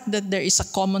the fact that there is a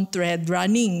common thread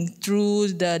running through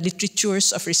the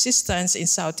literatures of resistance in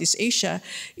Southeast Asia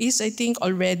is, I think,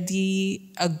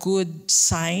 already a good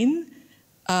sign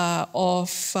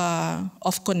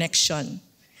of connection.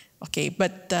 Okay,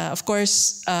 but of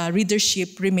course,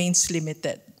 readership remains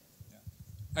limited.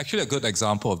 Actually, a good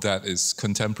example of that is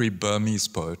contemporary Burmese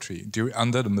poetry.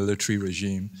 Under the military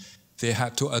regime, they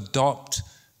had to adopt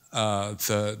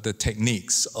the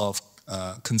techniques of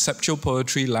conceptual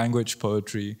poetry, language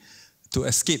poetry, to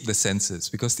escape the censors,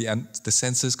 because the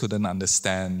censors couldn't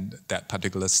understand that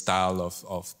particular style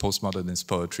of postmodernist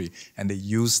poetry, and they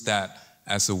used that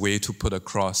as a way to put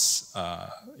across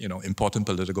important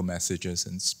political messages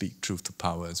and speak truth to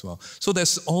power as well. So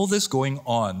there's all this going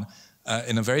on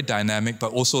in a very dynamic,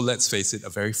 but also, let's face it, a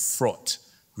very fraught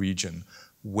region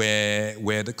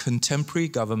where the contemporary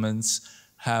governments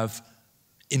have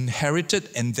inherited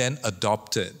and then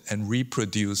adopted and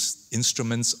reproduced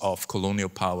instruments of colonial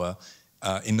power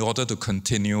in order to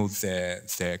continue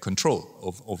their control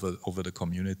over the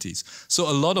communities. So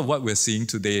a lot of what we're seeing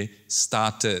today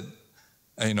started,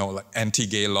 like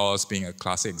anti-gay laws being a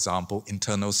classic example,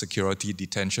 internal security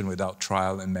detention without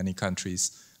trial in many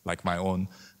countries, like my own,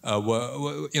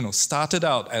 were started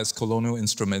out as colonial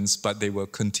instruments, but they were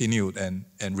continued and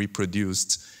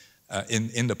reproduced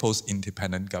in the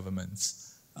post-independent governments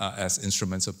as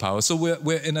instruments of power. So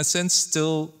we're in a sense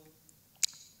still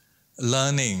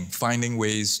learning, finding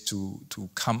ways to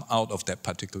come out of that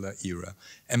particular era.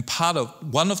 And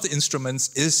one of the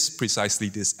instruments is precisely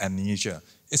this amnesia.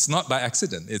 It's not by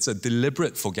accident. It's a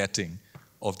deliberate forgetting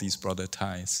of these broader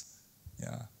ties.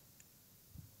 Yeah.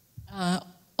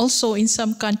 Also, in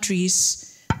some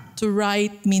countries, to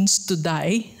write means to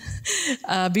die.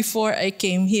 Before I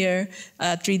came here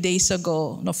 4 days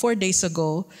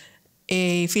ago,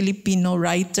 a Filipino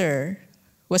writer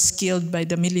was killed by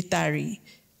the military.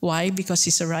 Why? Because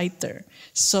he's a writer.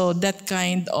 So that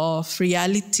kind of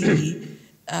reality,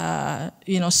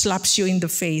 slaps you in the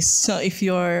face. So if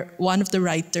you're one of the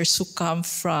writers who come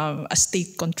from a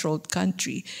state-controlled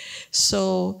country.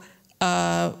 So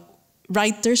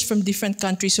writers from different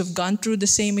countries who've gone through the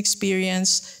same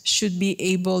experience should be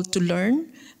able to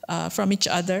learn from each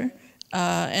other.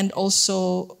 And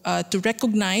also to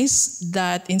recognize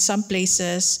that in some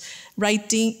places,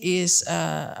 writing is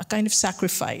a kind of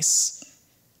sacrifice.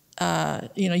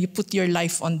 You put your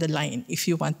life on the line if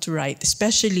you want to write,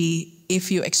 especially if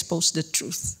you expose the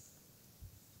truth.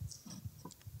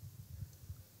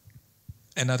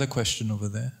 Another question over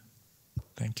there.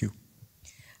 Thank you.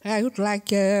 I would like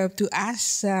to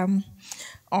ask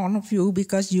all of you,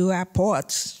 because you are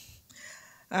poets.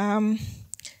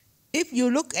 If you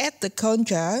look at the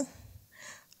culture,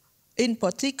 in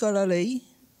particularly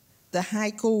the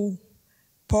haiku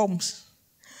poems,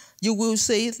 you will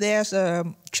see there's a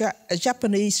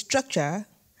Japanese structure,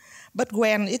 but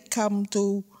when it comes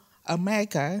to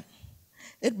America,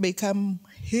 it becomes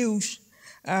huge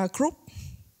group.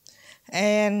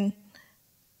 And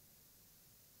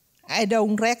I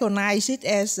don't recognize it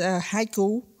as a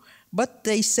haiku, but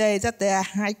they say that their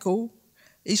haiku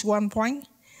is one point.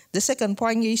 The second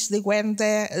point is they went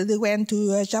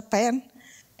to Japan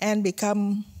and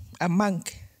become a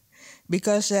monk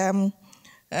because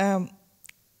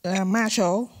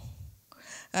Marshall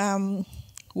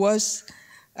was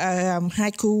a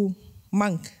haiku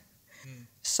monk.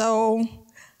 So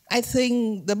I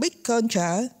think the big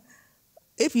culture,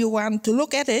 if you want to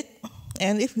look at it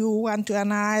and if you want to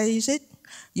analyze it,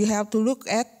 you have to look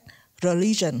at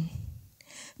religion,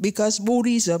 because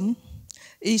Buddhism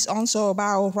is also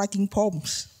about writing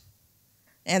poems,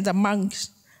 and the monks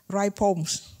write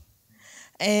poems.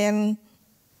 And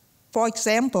for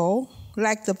example,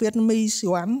 like the Vietnamese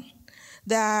one,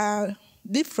 there are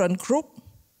different groups.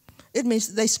 It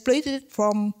means they split it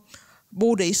from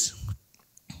Buddhists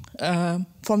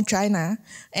from China,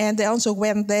 and they also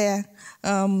went there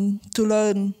to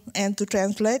learn and to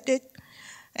translate it.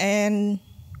 And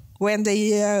when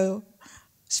they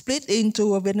split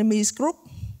into a Vietnamese group,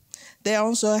 they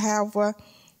also have a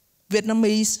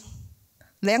Vietnamese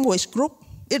language group.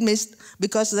 It means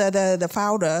because the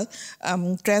founder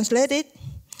translated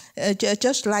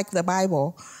just like the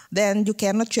Bible, then you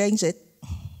cannot change it.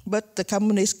 But the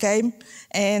communists came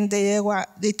and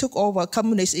they took over.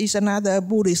 Communists is another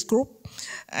Buddhist group.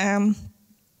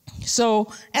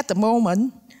 So at the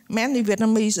moment, many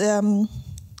Vietnamese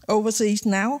overseas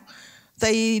now,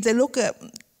 they look at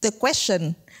the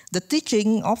question, the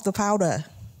teaching of the founder.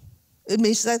 It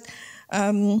means that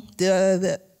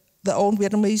the old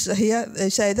Vietnamese here, they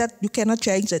say that you cannot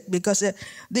change it because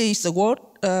this is the word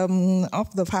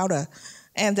of the founder.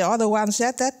 And the other one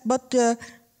said that, but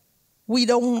we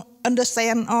don't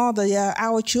understand, all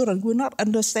our children will not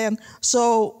understand.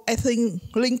 So I think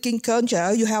linking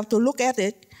culture, you have to look at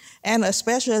it, and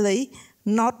especially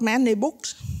not many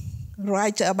books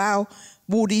write about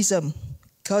Buddhism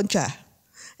culture,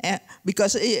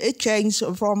 because it changed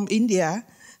from India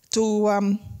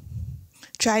to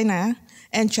China,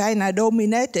 and China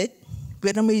dominated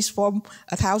Vietnamese for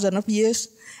 1,000 of years.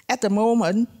 At the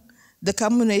moment, the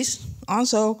communists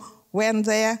also went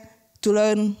there to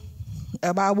learn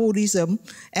about Buddhism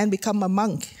and become a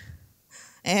monk.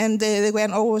 And they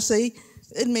went overseas.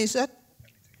 It means that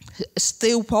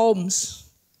still poems.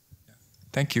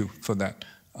 Thank you for that.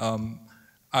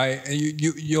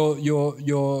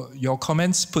 Your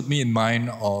comments put me in mind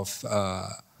of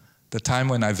the time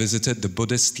when I visited the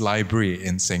Buddhist library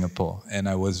in Singapore, and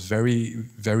I was very,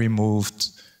 very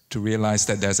moved to realize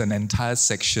that there's an entire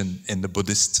section in the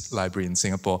Buddhist library in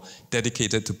Singapore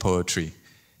dedicated to poetry.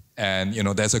 And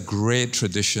there's a great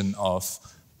tradition of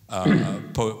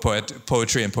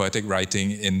poetry and poetic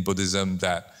writing in Buddhism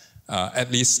that at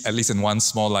least in one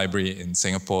small library in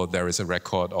Singapore, there is a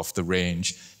record of the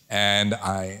range. And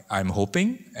I'm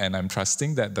hoping and I'm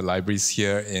trusting that the libraries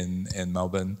here in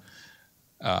Melbourne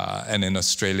and in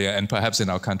Australia and perhaps in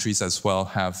our countries as well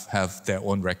have their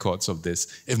own records of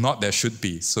this. If not, there should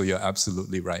be. So you're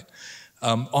absolutely right.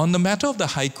 On the matter of the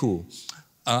haiku,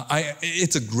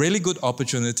 it's a really good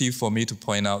opportunity for me to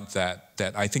point out that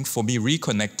I think for me,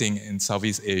 reconnecting in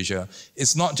Southeast Asia,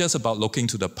 it's not just about looking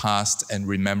to the past and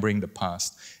remembering the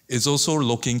past. It's also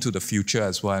looking to the future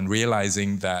as well and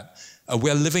realizing that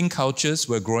we're living cultures,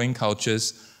 we're growing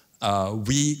cultures.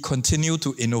 We continue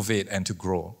to innovate and to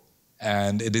grow.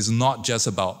 And it is not just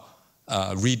about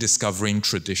rediscovering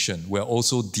tradition. We're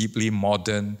also deeply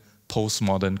modern,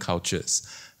 postmodern cultures.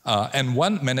 And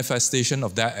one manifestation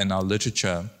of that in our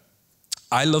literature,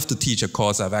 I love to teach a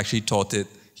course, I've actually taught it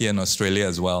here in Australia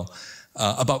as well,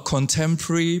 about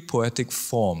contemporary poetic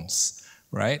forms,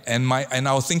 right? And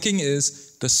our thinking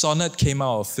is the sonnet came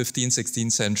out of 15th,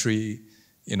 16th century,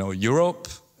 Europe,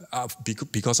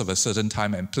 because of a certain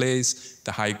time and place.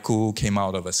 The haiku came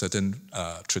out of a certain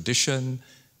tradition,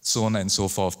 so on and so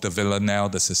forth, the villanelle,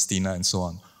 the sestina, and so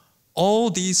on. All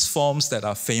these forms that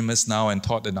are famous now and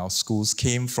taught in our schools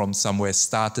came from somewhere,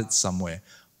 started somewhere.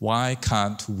 Why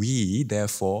can't we,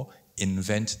 therefore,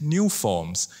 invent new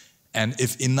forms? And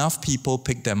if enough people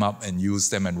pick them up and use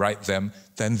them and write them,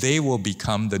 then they will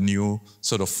become the new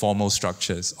sort of formal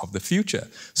structures of the future.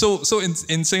 So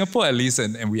in Singapore at least,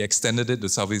 and we extended it to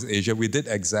Southeast Asia, we did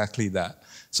exactly that.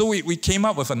 So we came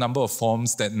up with a number of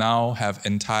forms that now have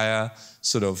entire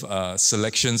sort of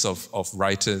selections of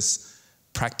writers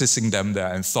practicing them. There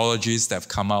are anthologies that have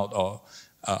come out or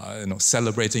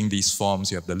celebrating these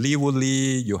forms. You have the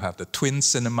Liwuli, you have the Twin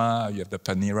Cinema, you have the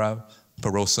Panira,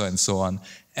 Parosa, and so on.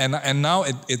 And now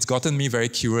it's gotten me very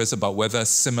curious about whether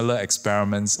similar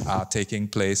experiments are taking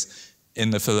place in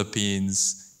the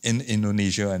Philippines, in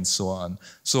Indonesia, and so on.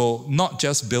 So not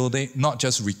just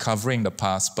recovering the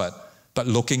past, but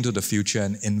looking to the future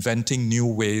and inventing new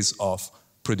ways of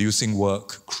producing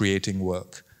work, creating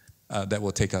work that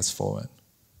will take us forward.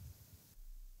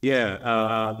 Yeah,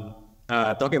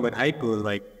 talking about haiku,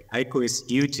 like haiku is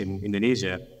huge in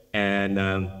Indonesia, and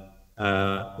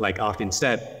like Alvin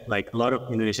said, like a lot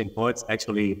of Indonesian poets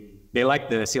actually they like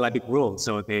the syllabic rule,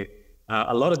 so they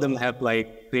a lot of them have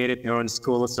like created their own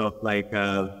schools of like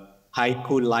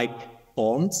haiku-like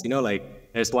poems. You know,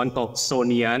 like there's one called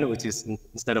Sonian, which is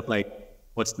instead of like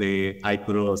what's the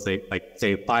haiku rule? Say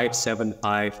 5, 7,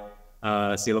 5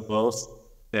 syllables.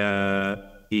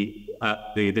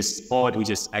 This poet who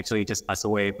just passed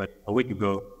away, but a week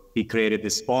ago, he created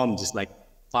this poem just like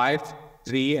 5,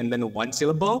 3, and then 1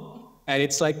 syllable, and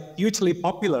it's like hugely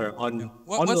popular on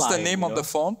online. What's the name of the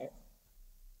form?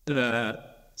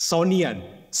 Sonian.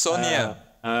 Sonian.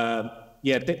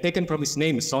 Yeah, taken from his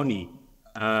name, Sony.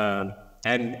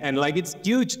 And like it's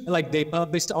huge. Like they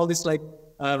published all this, like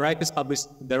writers published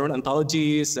their own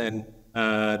anthologies, and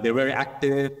they're very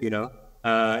active. You know,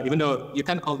 even though you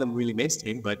can't call them really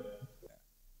mainstream, but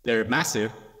they're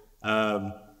massive.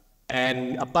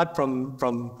 And apart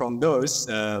from those,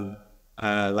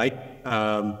 like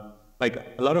a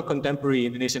lot of contemporary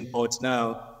Indonesian poets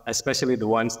now, especially the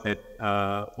ones that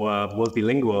were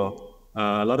multilingual,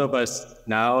 a lot of us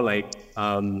now, like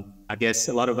I guess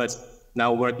a lot of us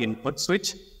now work in code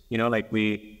switch. You know, like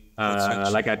we,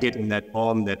 like I did in that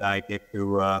poem that I gave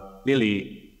to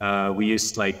Lily. We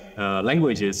use like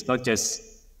languages, not just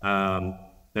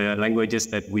the languages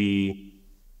that we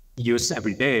use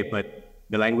every day, but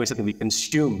the language that we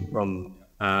consume from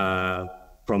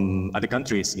other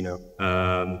countries. You know,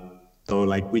 so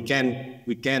like we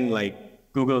can like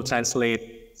Google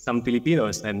Translate some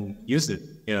Filipinos and use it.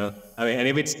 You know, I mean, and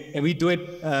if we do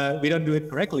it, we don't do it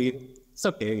correctly, it's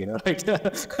okay, you know. Like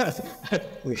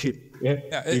we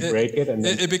break it, and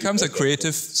it becomes a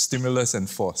creative stimulus and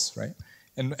force, right?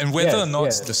 And whether or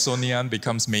not the Sonian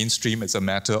becomes mainstream, it's a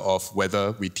matter of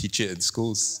whether we teach it in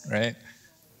schools, right?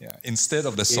 Yeah, instead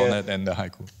of the sonnet and the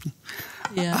haiku.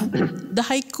 Yeah, the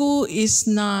haiku is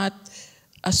not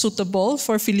suitable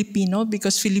for Filipino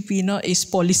because Filipino is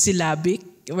polysyllabic,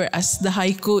 whereas the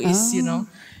haiku is, you know,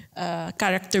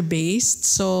 character-based,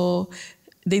 so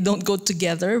they don't go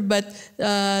together. But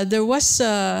there was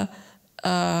a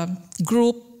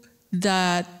group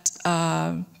that,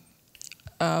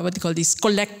 what do you call this,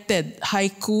 collected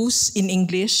haikus in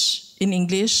English,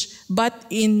 but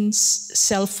in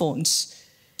cell phones.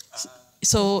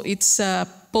 So it's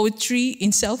poetry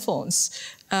in cell phones.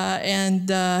 And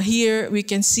here we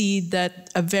can see that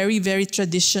a very, very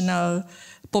traditional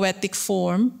poetic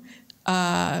form,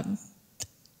 what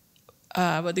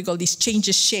do you call this,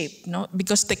 changes shape, no?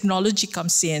 Because technology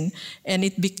comes in and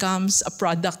it becomes a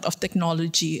product of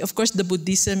technology. Of course, the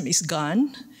Buddhism is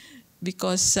gone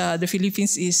because the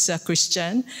Philippines is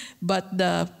Christian, but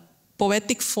the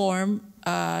poetic form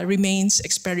remains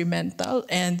experimental,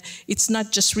 and it's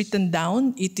not just written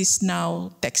down, it is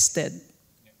now texted.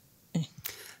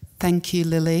 Thank you,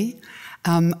 Lily.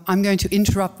 I'm going to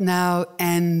interrupt now,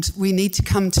 and we need to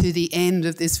come to the end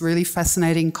of this really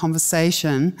fascinating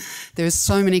conversation. There are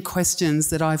so many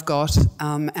questions that I've got,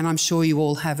 and I'm sure you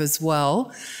all have as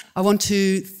well. I want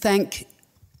to thank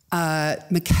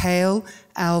Mikael,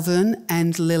 Alvin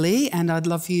and Lily, and I'd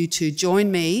love you to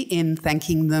join me in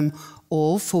thanking them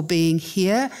all for being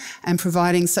here and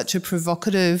providing such a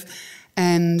provocative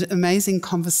and amazing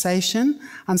conversation.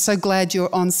 I'm so glad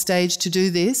you're on stage to do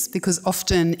this, because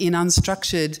often in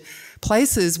unstructured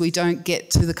places we don't get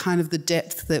to the kind of the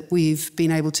depth that we've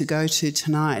been able to go to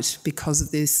tonight because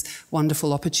of this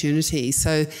wonderful opportunity.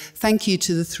 So thank you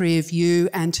to the three of you,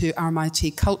 and to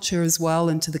RMIT Culture as well,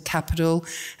 and to the Capital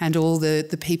and all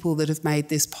the people that have made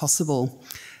this possible.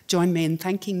 Join me in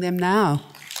thanking them now.